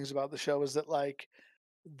cool things about the show is that like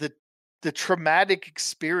the traumatic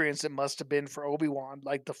experience it must have been for Obi-Wan,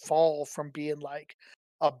 like the fall from being like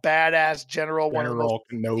a badass general, one of the most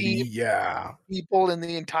Kenobi, people in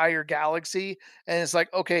the entire galaxy, and it's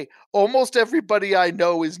like, okay, almost everybody I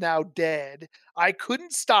know is now dead. I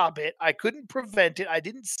couldn't stop it. I couldn't prevent it. I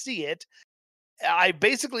didn't see it. I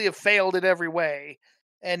basically have failed in every way,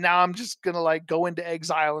 and now I'm just gonna like go into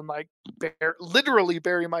exile and like literally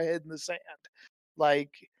bury my head in the sand,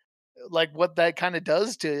 like what that kind of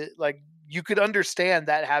does to like you could understand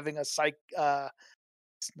that having a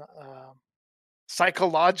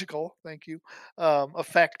psychological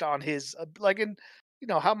effect on his like in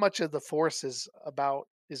how much of the Force is about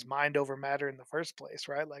his mind over matter in the first place,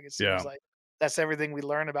 right? Like it seems like that's everything we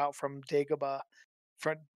learn about from Dagobah,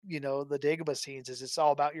 from the Dagobah scenes, is it's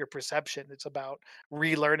all about your perception. It's about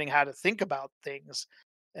relearning how to think about things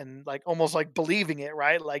and like almost like believing it,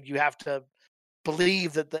 right? Like you have to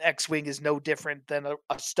believe that the X-wing is no different than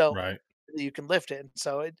a stone, right? That you can lift it. And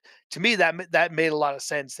so to me that made a lot of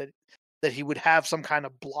sense that he would have some kind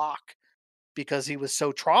of block because he was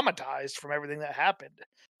so traumatized from everything that happened.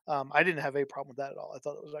 I didn't have a problem with that at all. I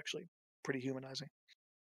thought it was actually pretty humanizing.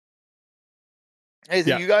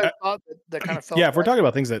 Anything you guys thought that kind of felt? Yeah, if we're talking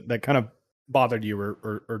about things that kind of bothered you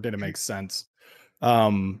or didn't make sense,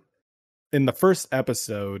 in the first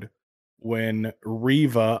episode, when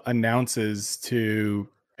Reva announces to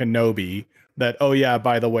Kenobi that, oh yeah,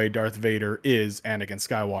 by the way, Darth Vader is Anakin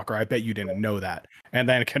Skywalker. I bet you didn't know that. And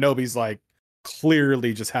then Kenobi's like,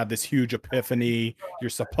 clearly just had this huge epiphany.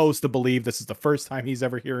 You're supposed to believe this is the first time he's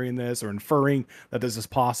ever hearing this or inferring that this is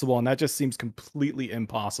possible. And that just seems completely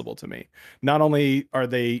impossible to me. Not only are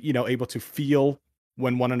they, able to feel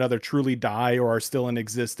when one another truly die or are still in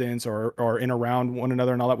existence or in around one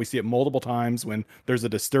another and all that. We see it multiple times when there's a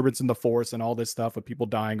disturbance in the Force and all this stuff with people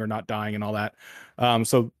dying or not dying and all that.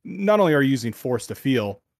 So not only are you using Force to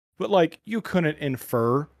feel, but like you couldn't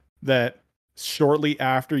infer that shortly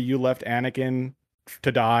after you left Anakin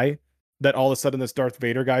to die, that all of a sudden this Darth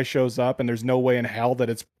Vader guy shows up and there's no way in hell that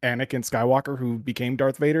it's Anakin Skywalker who became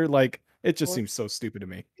Darth Vader. Like it just seems so stupid to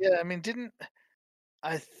me. Yeah, I mean,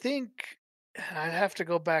 I think I'd have to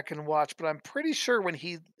go back and watch, but I'm pretty sure when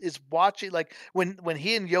he is watching, like when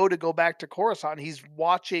he and Yoda go back to Coruscant, he's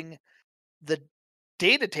watching the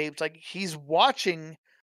data tapes. Like he's watching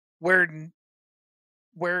where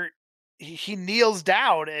he kneels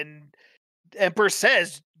down and Emperor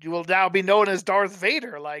says, "You will now be known as Darth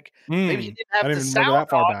Vader." Like maybe he didn't have the sound that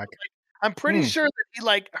far on, back. Like, I'm pretty sure that he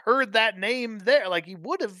like heard that name there. Like he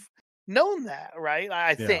would have known that, right?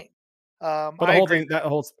 I think. But the whole thing, that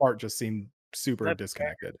whole part just seemed super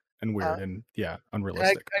disconnected and weird and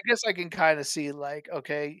unrealistic. I guess I can kind of see like,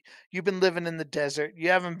 okay, you've been living in the desert. You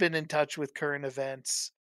haven't been in touch with current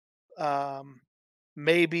events.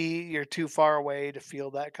 Maybe you're too far away to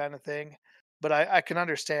feel that kind of thing. But I can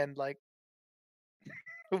understand like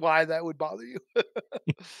why that would bother you.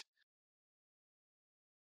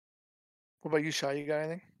 What about you, Shaw? You got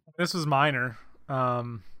anything? This was minor.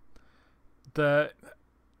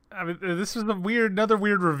 This was another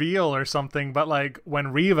weird reveal or something. But like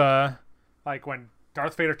when Reva, like when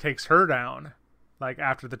Darth Vader takes her down, like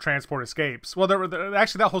after the transport escapes. Well,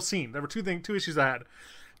 actually that whole scene. There were two issues I had.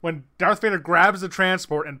 When Darth Vader grabs the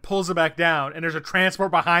transport and pulls it back down, and there's a transport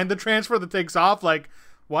behind the transport that takes off. Like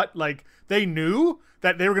what? Like they knew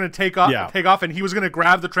that they were going to take off, and he was going to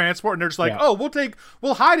grab the transport, and they're just like, "Oh,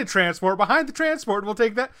 we'll hide a transport behind the transport, and we'll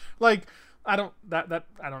take that." Like, I don't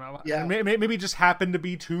know. Yeah, maybe it just happened to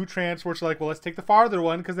be two transports. Like, well, let's take the farther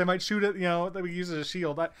one because they might shoot it. That we use as a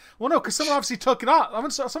shield. No, because someone obviously took it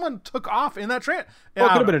off. Someone took off in that train. Well, it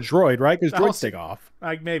could have been a droid, right? Because droids take off.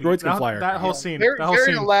 Like maybe droids can fly. That whole scene. Very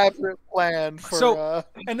elaborate plan for.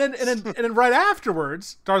 And then right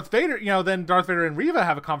afterwards, Darth Vader. Then Darth Vader and Reva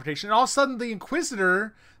have a confrontation, and all of a sudden the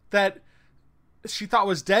Inquisitor that she thought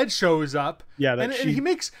was dead shows up. Yeah, and he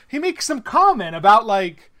makes some comment about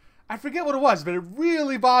like. I forget what it was, but it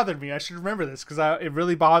really bothered me. I should remember this because it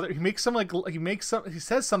really bothered. He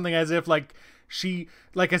says something as if like she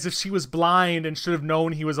like as if she was blind and should have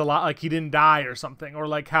known he was alive, like he didn't die or something, or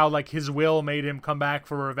like how like his will made him come back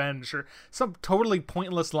for revenge, or some totally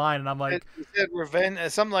pointless line. And I'm like, He said revenge,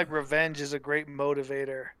 something like revenge is a great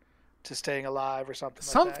motivator to staying alive or something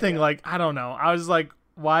like that. something Yeah. like I don't know. I was like,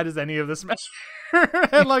 why does any of this matter?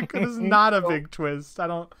 And like it is not a So, big twist. I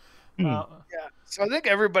don't. Hmm. yeah. So I think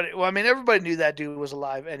everybody. Well, I mean, everybody knew that dude was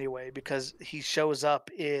alive anyway because he shows up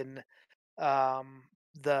in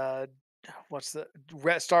the what's the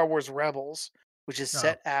Star Wars Rebels, which is Oh.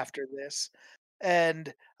 set after this.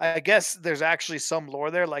 And I guess there's actually some lore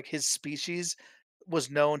there, like his species was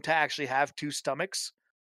known to actually have two stomachs.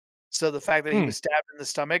 So the fact that he Hmm. was stabbed in the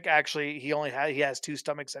stomach, actually, he has two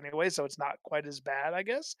stomachs anyway, so it's not quite as bad, I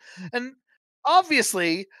guess. And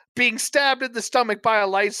obviously, being stabbed in the stomach by a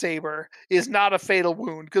lightsaber is not a fatal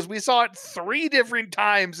wound because we saw it 3 different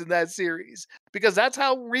times in that series. Because that's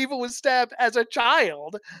how Reva was stabbed as a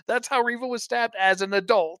child. That's how Reva was stabbed as an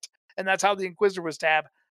adult, and that's how the Inquisitor was stabbed.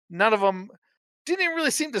 None of them didn't even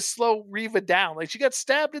really seem to slow Reva down. Like she got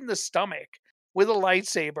stabbed in the stomach with a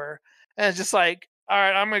lightsaber, and it's just like, all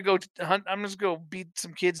right, I'm gonna go hunt. I'm just gonna beat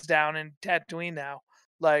some kids down in Tatooine now.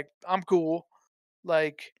 Like I'm cool.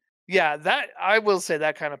 Like yeah, that I will say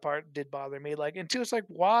that kind of part did bother me. Like and two, it's like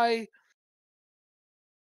why?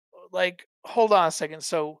 Like hold on a second.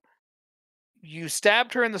 So you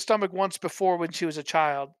stabbed her in the stomach once before when she was a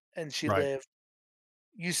child and she Right. lived.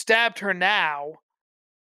 You stabbed her now.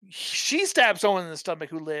 She stabbed someone in the stomach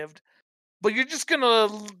who lived, but you're just gonna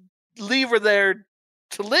leave her there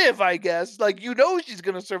to live, I guess. Like you know she's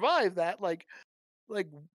gonna survive that. Like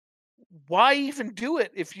why even do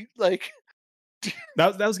it if you like?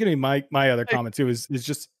 That was gonna be my other like comment too. Is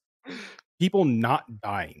just people not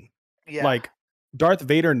dying. yeah, Like Darth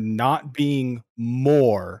Vader not being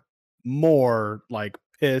more like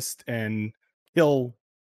pissed and kill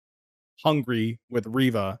hungry with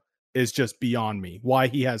Riva is just beyond me. Why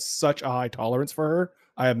he has such a high tolerance for her,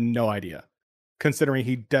 I have no idea. Considering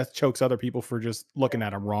he death chokes other people for just looking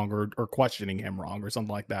at him wrong or questioning him wrong or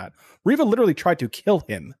something like that. Riva literally tried to kill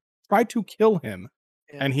him. yeah.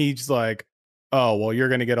 And he's like, oh, well, you're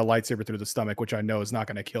going to get a lightsaber through the stomach, which I know is not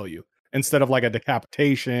going to kill you. Instead of like a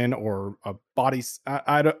decapitation or a body.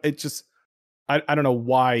 I don't, it just, I don't know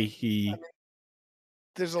why I mean,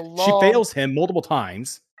 there's a she long fails him multiple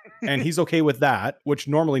times and he's okay with that, which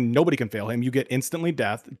normally nobody can fail him. You get instantly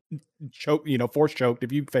death, choke, force choked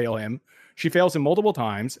if you fail him. She fails him multiple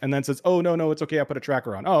times and then says, oh, no, it's okay. I put a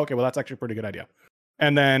tracker on. Oh, okay. Well, that's actually a pretty good idea.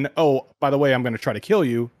 And then, oh, by the way, I'm going to try to kill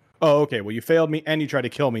you. Oh, okay. Well, you failed me and you tried to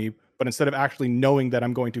kill me. But instead of actually knowing that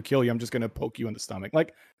I'm going to kill you, I'm just going to poke you in the stomach.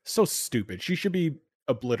 Like, so stupid. She should be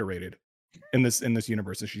obliterated in this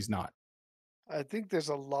universe, and she's not. I think there's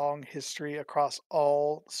a long history across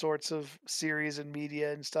all sorts of series and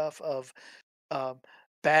media and stuff of um,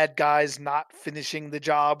 bad guys not finishing the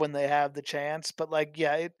job when they have the chance. But like,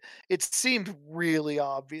 yeah, it seemed really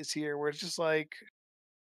obvious here, where it's just like,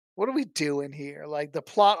 what are we doing here? Like the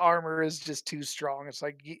plot armor is just too strong. It's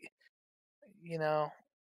like, you know,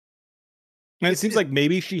 And it seems it's like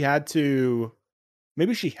maybe she had to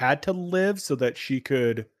live so that she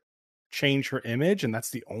could change her image, and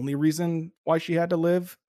that's the only reason why she had to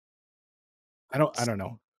live. I don't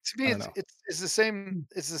know. to me I don't know. it's the same Hmm.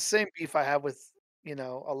 it's the same beef I have with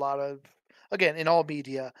a lot of again in all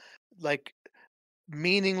media like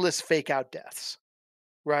meaningless fake out deaths.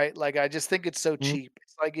 Right? Like, I just think it's so Mhm. cheap.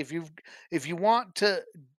 It's like if you want to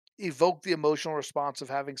evoke the emotional response of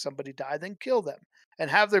having somebody die, then kill them and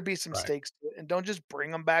have there be some Right. stakes to it, and don't just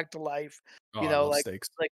bring them back to life, Oh, I love like steaks.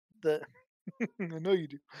 the I know you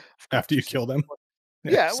do. Of course After you you say kill them,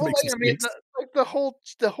 yeah, yeah, just well, make some like, I mean, steaks. like, the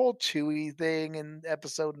whole Chewie thing in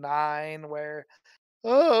episode 9 where,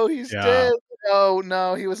 "Oh, he's Yeah, dead." Oh,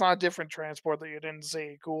 no, he was on a different transport that you didn't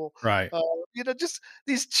see, cool. right. Uh, just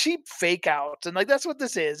these cheap fake outs, and, like, that's what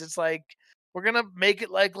this is. It's like, we're gonna make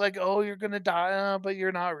it like, "Oh, you're gonna die, but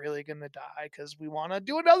you're not really gonna die because we wanna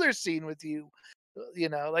do another scene with you."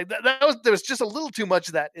 Like, there was just a little too much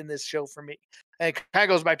of that in this show for me. And it kinda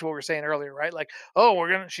goes back to what we were saying earlier, right? Like,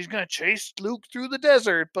 "Oh, she's gonna chase Luke through the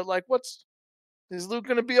desert," but, like, is Luke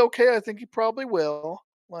gonna be okay? I think he probably will.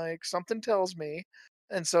 Like, something tells me.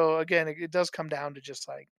 And so, again, it does come down to just,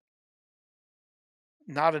 like,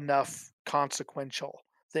 not enough consequential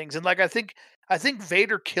things. And, like, I think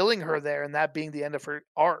Vader killing her there and that being the end of her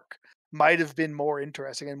arc might have been more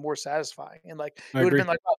interesting and more satisfying. And, like, I it would have agree. been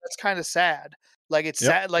like, "Oh, that's kinda sad." Like, it's Yep,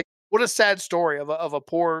 sad like, what a sad story of a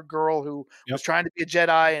poor girl who was yep. trying to be a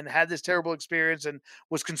Jedi and had this terrible experience and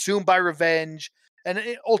was consumed by revenge, and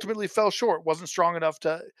it ultimately fell short, wasn't strong enough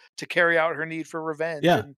to carry out her need for revenge,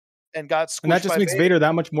 Yeah, and and got And that squished just by makes Vader. Vader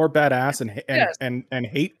that much more badass and Yes, and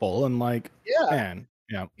hateful and like, yeah, man,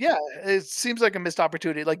 yeah. yeah. It seems like a missed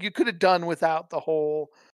opportunity. Like you could have done without the whole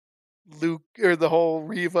Luke or the whole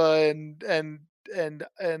Riva and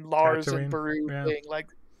Lars and Tatooine. Beru Yeah. thing. Like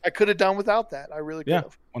I could have done without that. I really could Yeah,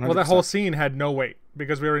 have. 100%. Well, that whole scene had no weight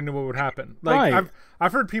because we already knew what would happen. Like Right.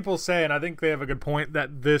 I've heard people say, and I think they have a good point,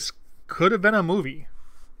 that this could have been a movie.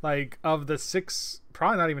 Like of the 6,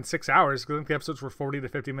 probably not even 6 hours, because I think the episodes were 40 to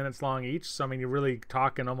 50 minutes long each. So I mean, you're really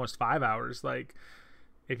talking almost 5 hours. Like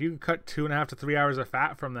if you cut 2.5 to 3 hours of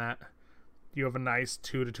fat from that, you have a nice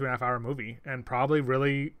 2 to 2.5 hour movie, and probably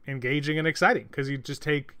really engaging and exciting because you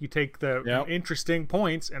take the Yep. interesting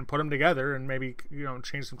points and put them together, and maybe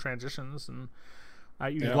change some transitions, and a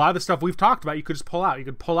Yeah. lot of the stuff we've talked about you could just pull out. You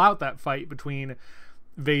could pull out that fight between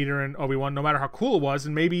Vader and Obi-Wan, no matter how cool it was,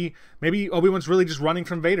 and maybe Obi-Wan's really just running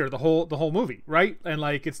from Vader the whole movie, right? And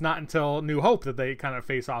like it's not until New Hope that they kind of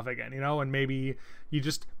face off again, and maybe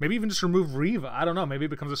even just remove Reva. I don't know. Maybe it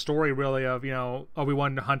becomes a story really of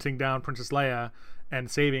Obi-Wan hunting down Princess Leia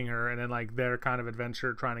and saving her, and then like their kind of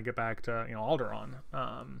adventure trying to get back to Alderaan.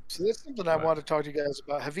 So that's something I want to talk to you guys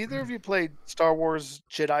about. Have either of you played Star Wars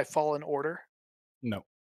Jedi Fallen Order? No.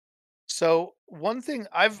 So one thing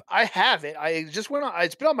I have it. I just went on.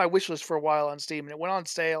 It's been on my wish list for a while on Steam, and it went on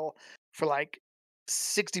sale for like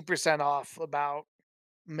 60% off about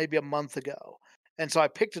maybe a month ago. And so I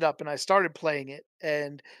picked it up and I started playing it,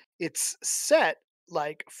 and it's set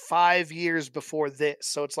like 5 years before this.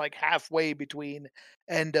 So it's like halfway between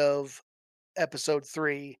end of episode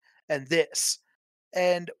 3 and this.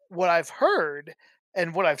 And what I've heard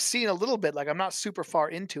and what I've seen a little bit, like I'm not super far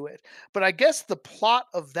into it, but I guess the plot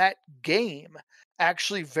of that game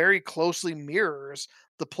actually very closely mirrors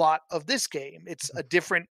the plot of this game. It's a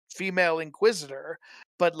different female inquisitor,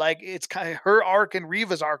 but like it's kind of her arc and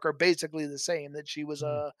Reva's arc are basically the same. That she was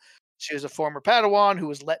a former Padawan who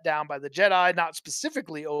was let down by the Jedi, not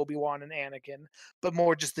specifically Obi-Wan and Anakin, but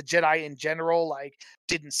more just the Jedi in general, like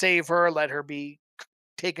didn't save her, let her be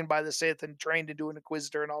taken by the Sith and trained into an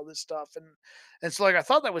Inquisitor and all this stuff. And so like I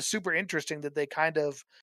thought that was super interesting that they kind of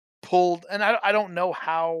pulled. And I don't know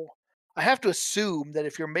how. I have to assume that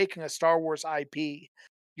if you're making a Star Wars IP,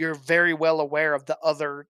 you're very well aware of the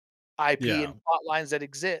other IP Yeah. and plot lines that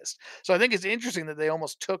exist. So I think it's interesting that they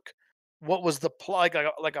almost took what was the plot,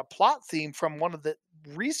 like a plot theme from one of the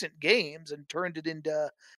recent games, and turned it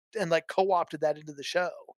into and like co-opted that into the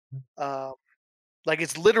show. Um, like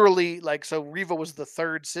it's literally like, so Riva was the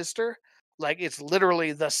third sister. Like it's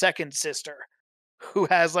literally the second sister who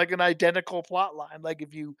has like an identical plot line. Like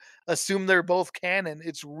if you assume they're both canon,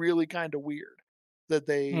 it's really kind of weird that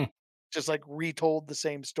Hmm. they just like retold the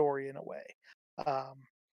same story in a way. Um,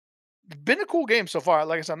 been a cool game so far.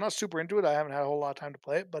 Like I said, I'm not super into it. I haven't had a whole lot of time to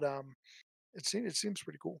play it, but it seems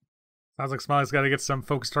pretty cool. Sounds like Smiley's got to get some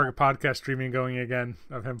Focus Target podcast streaming going again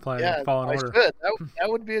of him playing Yeah, Fallen I Order. should. That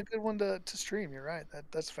would be a good one to stream. You're right.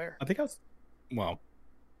 That's fair. I think I was, well,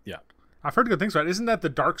 yeah. I've heard good things about it. Isn't that the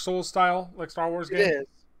Dark Souls style like Star Wars It game? is.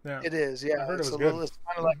 Yeah. It is, yeah. I heard it It's was a good. little. It's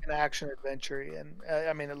kind of like an action adventure, and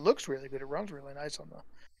I mean, it looks really good. It runs really nice on the.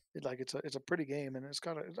 It's a pretty game, and it's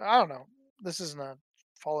got a. I don't know. This isn't a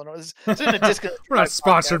Fallen Order. This isn't a Disco. We're not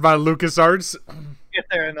sponsored by LucasArts. Get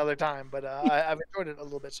there another time, but I've enjoyed it a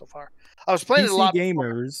little bit so far. I was playing it a PC lot.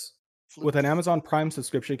 gamers with an Amazon Prime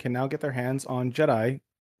subscription can now get their hands on Jedi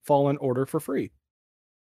Fallen Order for free.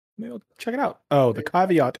 Maybe I'll check it out. Oh, the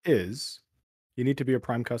caveat is you need to be a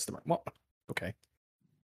Prime customer. Well, okay.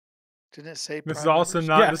 Didn't it say? This is Prime also members?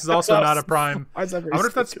 not. Yeah, This is also not a Prime. Why is that very I wonder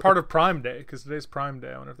if that's circular? part of Prime Day, because today's Prime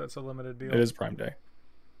Day. I wonder if that's a limited deal. It is Prime Day.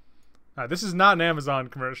 This is not an Amazon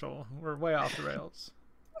commercial. We're way off the rails.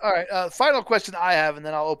 All right. Final question I have, and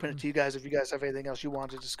then I'll open it to you guys if you guys have anything else you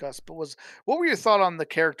want to discuss. But what were your thoughts on the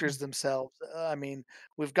characters themselves? I mean,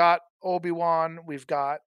 we've got Obi-Wan, we've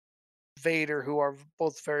got Vader, who are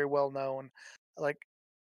both very well known. Like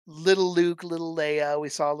little Luke, little Leia, we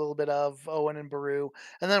saw a little bit of Owen and Beru,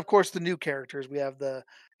 and then of course the new characters. We have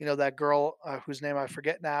that girl whose name I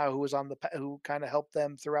forget now, who was who kind of helped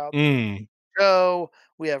them throughout the show.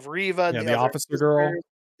 We have Riva, and Yeah, the the other officer girl. sisters.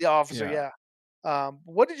 The officer, Yeah. yeah.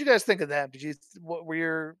 What did you guys think of them? Do you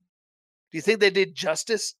think they did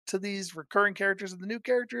justice to these recurring characters and the new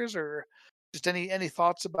characters, or just any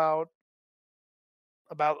thoughts about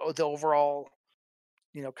the overall,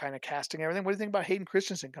 kind of casting everything? What do you think about Hayden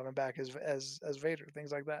Christensen coming back as Vader?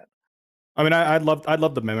 Things like that. I mean, I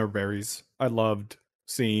loved the member berries. I loved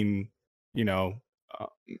seeing, Ewan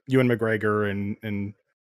McGregor and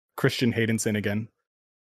Christian Haydenson again.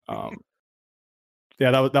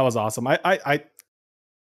 Yeah, that was awesome.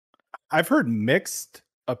 I've heard mixed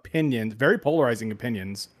opinions, very polarizing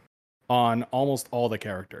opinions on almost all the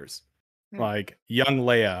characters. Hmm. Like young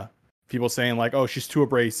Leia, people saying like, "Oh, she's too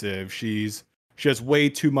abrasive. She has way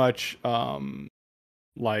too much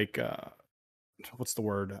like what's the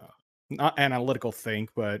word? Not analytical think,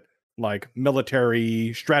 but like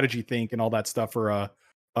military strategy think and all that stuff for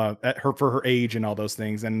for her age and all those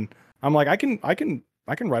things." And I'm like, I can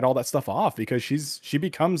write all that stuff off because she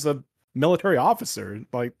becomes a military officer,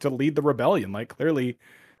 like to lead the rebellion. Like clearly,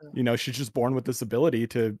 she's just born with this ability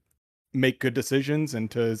to make good decisions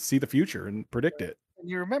and to see the future and predict it. And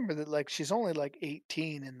you remember that like she's only like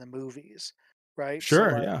 18 in the movies, right? So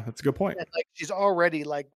Sure, like, yeah, that's a good point. and like she's already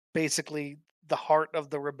like basically the heart of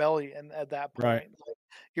the rebellion at that Right. point. Like,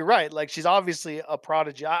 you're right. Like she's obviously a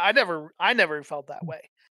prodigy. I never felt that way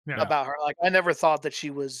Yeah. about her. Like I never thought that she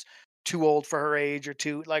was too old for her age or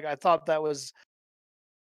too like I thought that was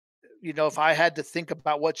if I had to think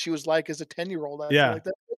about what she was like as a 10-year-old, I feel Yeah. like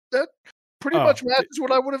that pretty Oh, much matches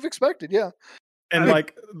what I would have expected. Yeah. and I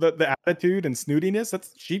think- like the attitude and snootiness,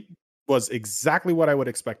 she was exactly what I would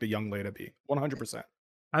expect a young Leia to be. 100%.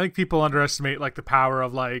 I think people underestimate like the power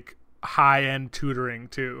of like high end tutoring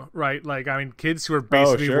too, right? Like I mean, kids who are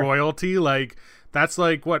basically sure. royalty, like that's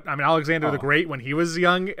like what I mean. Alexander the Oh. Great, when he was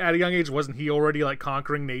young at a young age, wasn't he already like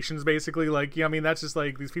conquering nations basically? Like I mean, that's just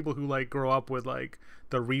like these people who like grow up with like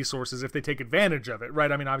the resources if they take advantage of it,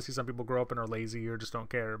 right? I mean, obviously some people grow up and are lazy or just don't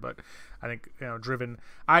care, but I think driven.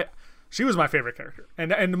 She was my favorite character,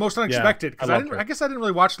 and the most unexpected because I guess I didn't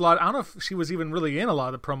really watch a lot. I don't know if she was even really in a lot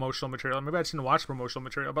of the promotional material. Maybe I didn't watch promotional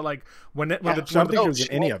material, but like when I don't think she was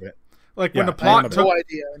in any of it. Like when the I have plot took No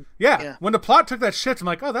idea. yeah, when the plot took that shift, I'm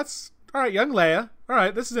like, oh, that's all right, young Leia. All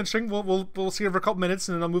right, this is interesting. We'll see her for a couple minutes,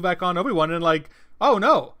 and then I'll move back on Obi-Wan. And like, oh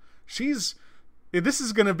no, this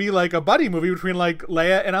is gonna be like a buddy movie between like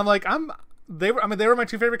Leia and I'm like they were my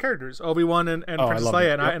two favorite characters, Obi-Wan and Princess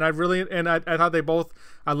Leia, I thought they both.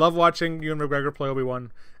 I love watching Ewan McGregor play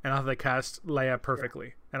Obi-Wan, and I thought they cast Leia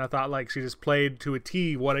perfectly, and I thought like she just played to a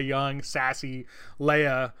T what a young sassy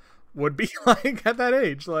Leia would be like at that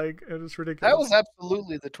age. Like it was ridiculous. That was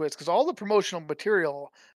absolutely the twist because all the promotional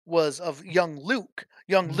material was of young Luke.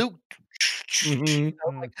 Young Luke, Mhm.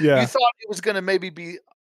 like Yeah. you thought it was gonna maybe be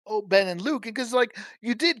Ben and Luke because like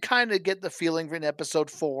you did kind of get the feeling in episode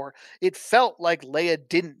 4. It felt like Leia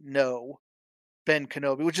didn't know Ben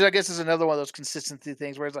Kenobi, which I guess is another one of those consistency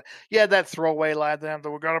things where it's like, yeah, that throwaway line that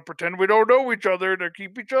we're gonna pretend we don't know each other to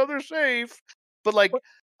keep each other safe. But like,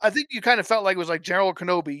 I think you kind of felt like it was like General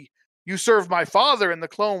Kenobi, you served my father in the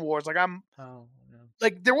Clone Wars. Like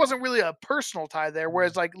like there wasn't really a personal tie there.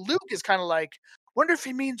 Whereas like Luke is kind of like, wonder if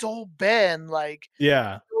he means old Ben. Like,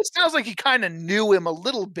 Yeah. it sounds like he kind of knew him a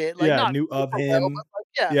little bit. Like, Yeah, not knew of super him. but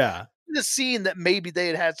like, Yeah. the scene that maybe they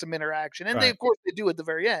had some interaction, and they Right. of course they do at the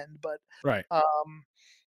very end. But Right.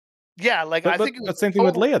 yeah, like I think it was the same thing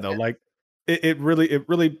with totally Leia though. Like it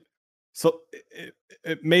really so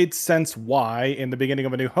it made sense why in the beginning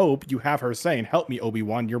of A New Hope you have her saying, "Help me,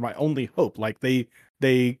 Obi-Wan, you're my only hope." Like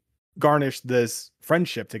they garnished this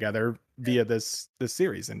friendship together via this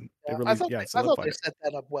series, and it really I thought they solidified it. set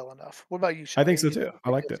that up well enough. What about you, I think Sean? so too. I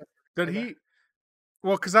liked it. Did he?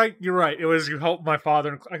 Well, because you're right. It was you helped my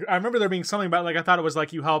father. I remember there being something about like I thought it was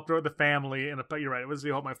like you helped the family, but you're right. It was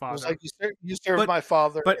you helped my It father. was like you served my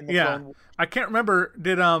father. But in the yeah, Clone Wars. I can't remember.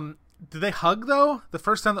 Did they hug though? The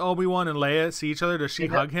first time that Obi-Wan and Leia see each other, does she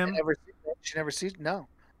hug him? She never sees. No,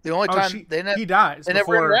 the only time he dies. They never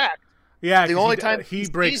before, interact. Yeah, The only time he he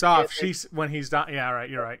breaks sees off. it, She's when he's done. Yeah, right.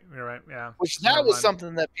 You're right. Yeah. Which that was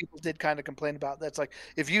something that people did kind of complain about. That's like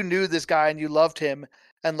if you knew this guy and you loved him,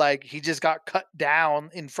 and like he just got cut down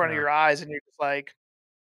in front of your eyes, and you're just like.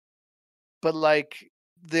 But like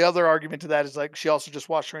the other argument to that is like she also just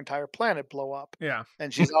watched her entire planet blow up. Yeah,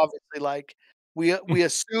 and she's obviously like we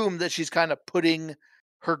assume that she's kind of putting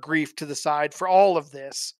her grief to the side for all of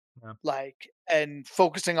this, like and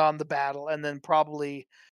focusing on the battle, and then probably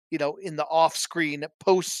in the off-screen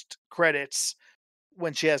post credits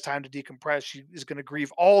when she has time to decompress, she is going to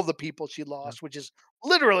grieve all the people she lost, which is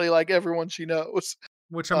literally like everyone she knows.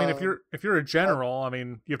 Which I mean, if you're a general, I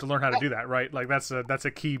mean, you have to learn how to do that, right? Like that's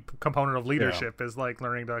a key component of leadership is like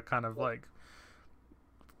learning to kind of like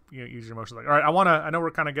use your emotions. Like, all right, I know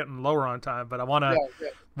we're kind of getting lower on time, but I want to.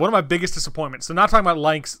 One of my biggest disappointments. So not talking about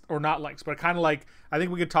likes or not likes, but kind of like I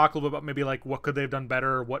think we could talk a little bit about maybe like what could they have done better,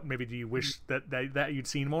 or what maybe do you wish that you'd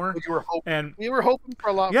seen more. We were hoping for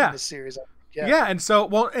a lot from this series. Yeah, and so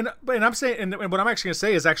and I'm saying, and what I'm actually gonna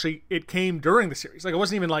say is actually it came during the series. Like it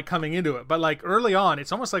wasn't even like coming into it, but like early on,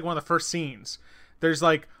 it's almost like one of the first scenes. There's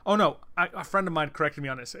like, oh no, a friend of mine corrected me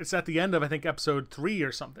on this. It's at the end of I think episode 3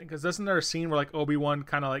 or something. Because isn't there a scene where like Obi-Wan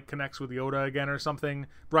kind of like connects with Yoda again or something,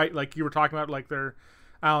 right? Like you were talking about, like they're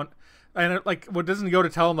out. And like, what doesn't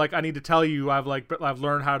Yoda tell him? Like, I need to tell you, I've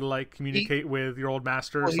learned how to like communicate with your old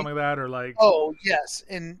master or something like that, or like. Oh yes,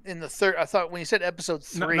 in the third. I thought when you said episode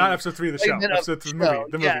 3, not episode 3 of the show. Episode 3 movie.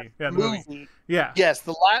 The movie. Yeah, the movie. Yeah. Yes,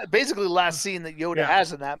 basically the last scene that Yoda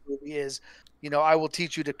has in that movie is, I will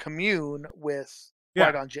teach you to commune with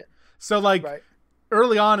Qui-Gon Jinn. So like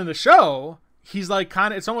early on in the show, he's like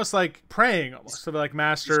it's almost like praying almost. So like,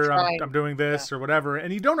 Master, I'm doing this or whatever.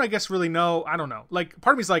 And you don't, I guess, really know. I don't know. Like,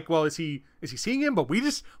 part of me's like, well, is he seeing him? But we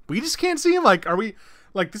just can't see him. Like, are we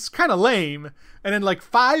like, this is kind of lame. And then like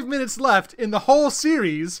 5 minutes left in the whole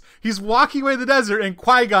series, he's walking away in the desert and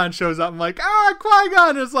Qui-Gon shows up. I'm like,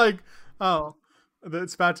 Qui-Gon is like, oh,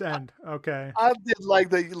 it's about to end. Okay. I did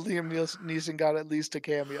like that Liam Neeson got at least a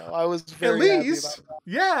cameo. I was very happy about that.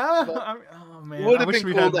 Yeah. Oh man, I wish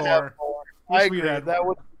we'd had more. I agree. That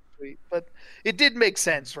would be sweet, but it did make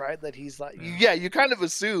sense, right? That he's like, you kind of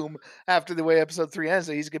assume after the way episode 3 ends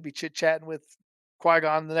that he's gonna be chit chatting with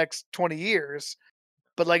Qui-Gon the next 20 years,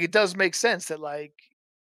 but like, it does make sense that like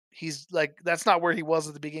he's like, that's not where he was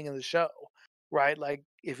at the beginning of the show, right? Like,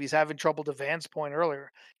 if he's having trouble, to Van's point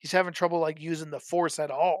earlier, he's having trouble like using the Force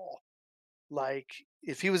at all. Like,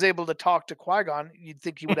 if he was able to talk to Qui-Gon, you'd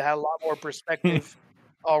think he would have had a lot more perspective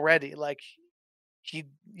already. Like.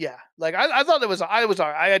 I thought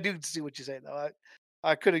I do see what you say though.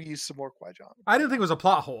 I could have used some more Qui-Gon. I didn't think it was a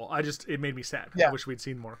plot hole. It made me sad. Yeah. I wish we'd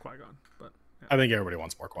seen more Qui-Gon, but I think everybody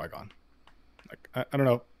wants more Qui-Gon. Like, I don't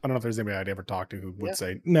know if there's anybody I'd ever talk to who would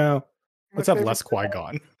say, no, let's have less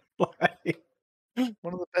Qui-Gon.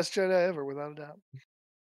 One of the best Jedi ever, without a doubt.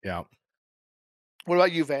 Yeah. What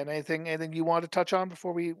about you, Van? Anything you want to touch on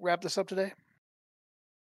before we wrap this up today?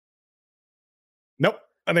 Nope.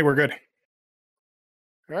 I think we're good.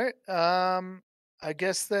 All right. I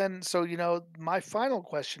guess then, so, my final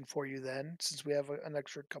question for you then, since we have an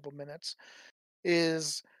extra couple minutes,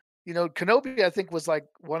 is, Kenobi, I think, was like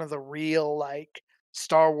one of the real like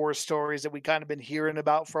Star Wars stories that we kind of been hearing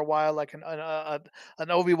about for a while, like an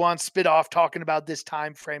Obi-Wan spinoff talking about this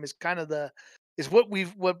time frame is kind of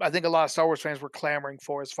what I think a lot of Star Wars fans were clamoring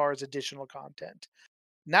for as far as additional content.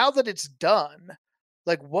 Now that it's done,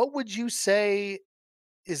 like, what would you say?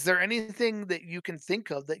 Is there anything that you can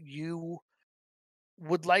think of that you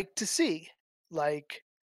would like to see? Like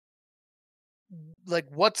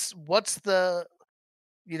what's the,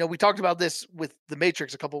 we talked about this with The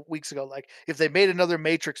Matrix a couple of weeks ago. Like, if they made another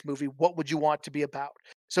Matrix movie, what would you want to be about?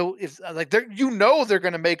 So if like they're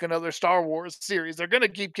going to make another Star Wars series, they're going to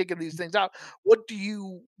keep kicking these things out.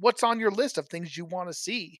 What's on your list of things you want to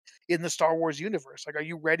see in the Star Wars universe? Like, are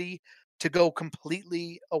you ready to go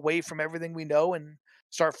completely away from everything we know and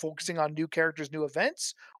start focusing on new characters, new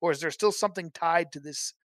events? Or is there still something tied to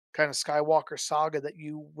this kind of Skywalker saga that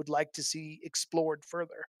you would like to see explored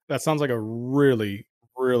further? That sounds like a really,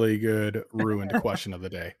 really good ruined question of the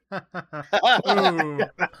day. Ooh.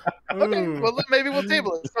 Okay, well, maybe we'll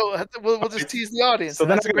table it. So we'll just tease the audience. So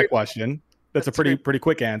that's a great question. That's a pretty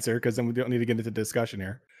quick answer, because then we don't need to get into discussion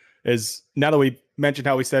here. Is, now that we mentioned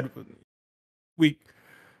how we said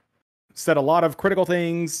a lot of critical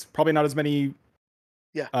things, probably not as many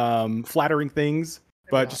flattering things,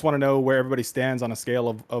 but just want to know where everybody stands on a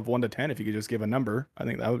scale of 1 to 10. If you could just give a number, I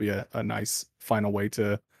think that would be a nice final way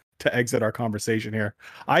to exit our conversation here.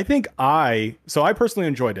 I personally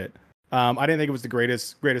enjoyed it. I didn't think it was the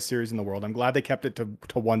greatest series in the world. I'm glad they kept it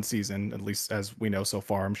to one season, at least as we know so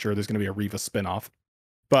far. I'm sure there's going to be a Reva spinoff,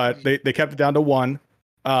 but they kept it down to one.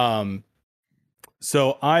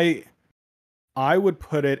 So I would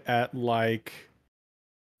put it at like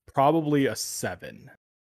probably a 7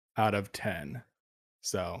 out of 10.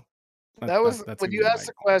 So that was when you asked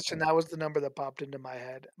the question. That was the number that popped into my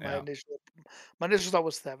head. My initial thought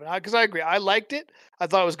was 7, because I agree. I liked it. I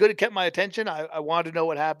thought it was good. It kept my attention. I wanted to know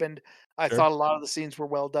what happened. I thought a lot of the scenes were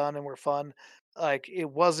well done and were fun. Like, it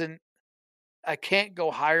wasn't. I can't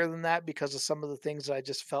go higher than that because of some of the things that I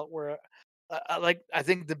just felt were. Like, I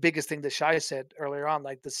think the biggest thing that Shai said earlier on,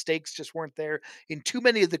 like, the stakes just weren't there in too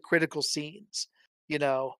many of the critical scenes,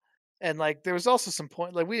 And like, there was also some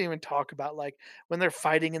point, like, we didn't even talk about, like, when they're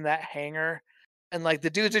fighting in that hangar, and like the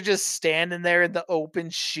dudes are just standing there in the open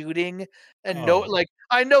shooting, and like,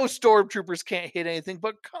 I know stormtroopers can't hit anything,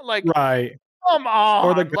 but like, right. Come on.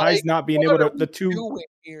 Or the guys like, not being able to, the two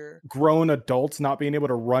here? grown adults not being able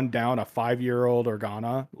to run down a 5-year-old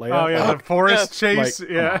Organa. Oh yeah, the forest chase. Like,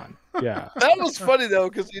 yeah. Yeah. That was funny though,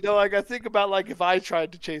 because like, I think about, like, if I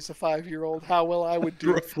tried to chase a 5-year-old, how well I would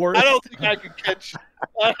do. I don't think I could catch.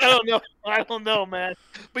 I don't know, man.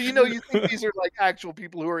 But you think these are like actual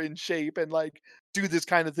people who are in shape and like do this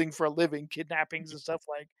kind of thing for a living, kidnappings and stuff.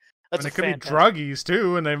 Like, That's And a it could be fantastic. druggies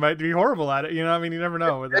too, and they might be horrible at it. You know, I mean, you never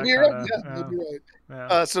know with that Maybe you're kind right. of. Yeah, maybe you're right.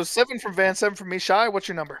 Yeah. So 7 from Van, 7 from me. Shy, what's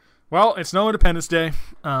your number? Well, it's no Independence Day,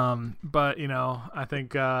 but you know, I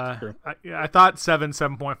think I thought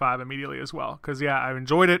 7.5 immediately as well because I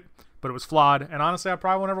enjoyed it, but it was flawed, and honestly, I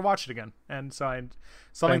probably won't ever watch it again. And so,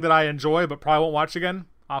 something that I enjoy but probably won't watch again.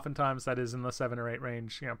 Oftentimes, that is in the 7 or 8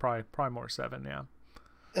 range. You know, probably more 7. Yeah.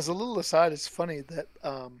 As a little aside, it's funny that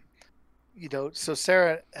so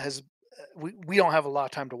Sarah has. We don't have a lot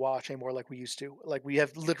of time to watch anymore like we used to. Like we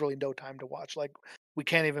have literally no time to watch. Like we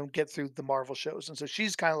can't even get through the Marvel shows. And so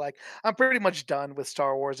she's kind of like, I'm pretty much done with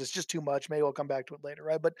Star Wars. It's just too much. Maybe I'll come back to it later,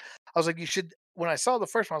 right? But I was like, when I saw the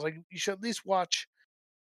first one, I was like, you should at least watch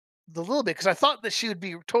the little bit because I thought that she would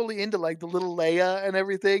be totally into like the little Leia and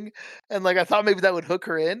everything. And like I thought maybe that would hook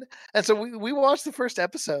her in. And so we watched the first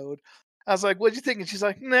episode. I was like, what'd you think? And she's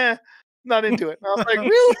like, nah, not into it. And I was like,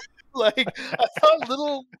 really? Like I thought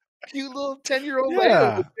cute little 10-year-old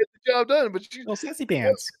Leia would get the job done, but little sassy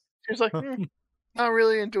pants. She's like, not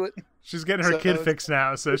really into it. She's getting her kid fix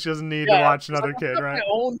now, so she doesn't need to watch another kid, right? My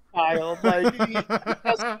own child, like,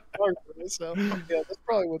 so that's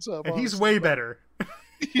probably what's up. And he's way better.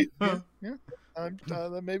 Maybe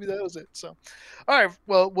that was it. So, all right.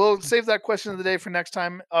 Well, we'll save that question of the day for next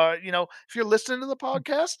time. If you're listening to the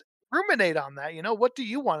podcast, ruminate on that. What do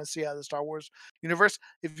you want to see out of the Star Wars universe?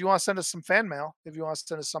 If you want to send us some fan mail, if you want to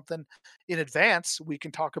send us something in advance, we can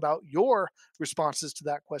talk about your responses to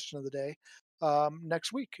that question of the day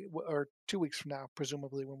next week or 2 weeks from now,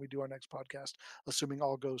 presumably when we do our next podcast, assuming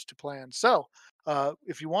all goes to plan. So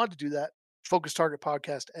if you want to do that,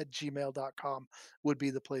 focustargetpodcast@gmail.com would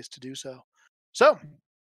be the place to do so. So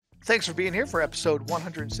thanks for being here for episode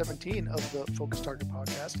 117 of the Focus Target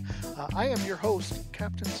Podcast. I am your host,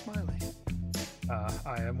 Captain Smiley.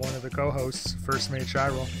 I am one of the co-hosts, First Mate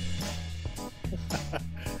Shyrel.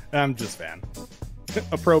 I'm just Van.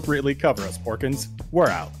 Appropriately cover us, Porkins. We're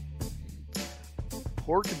out.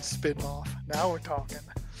 Porkins spin-off. Now we're talking.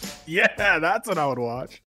 Yeah, that's what I would watch.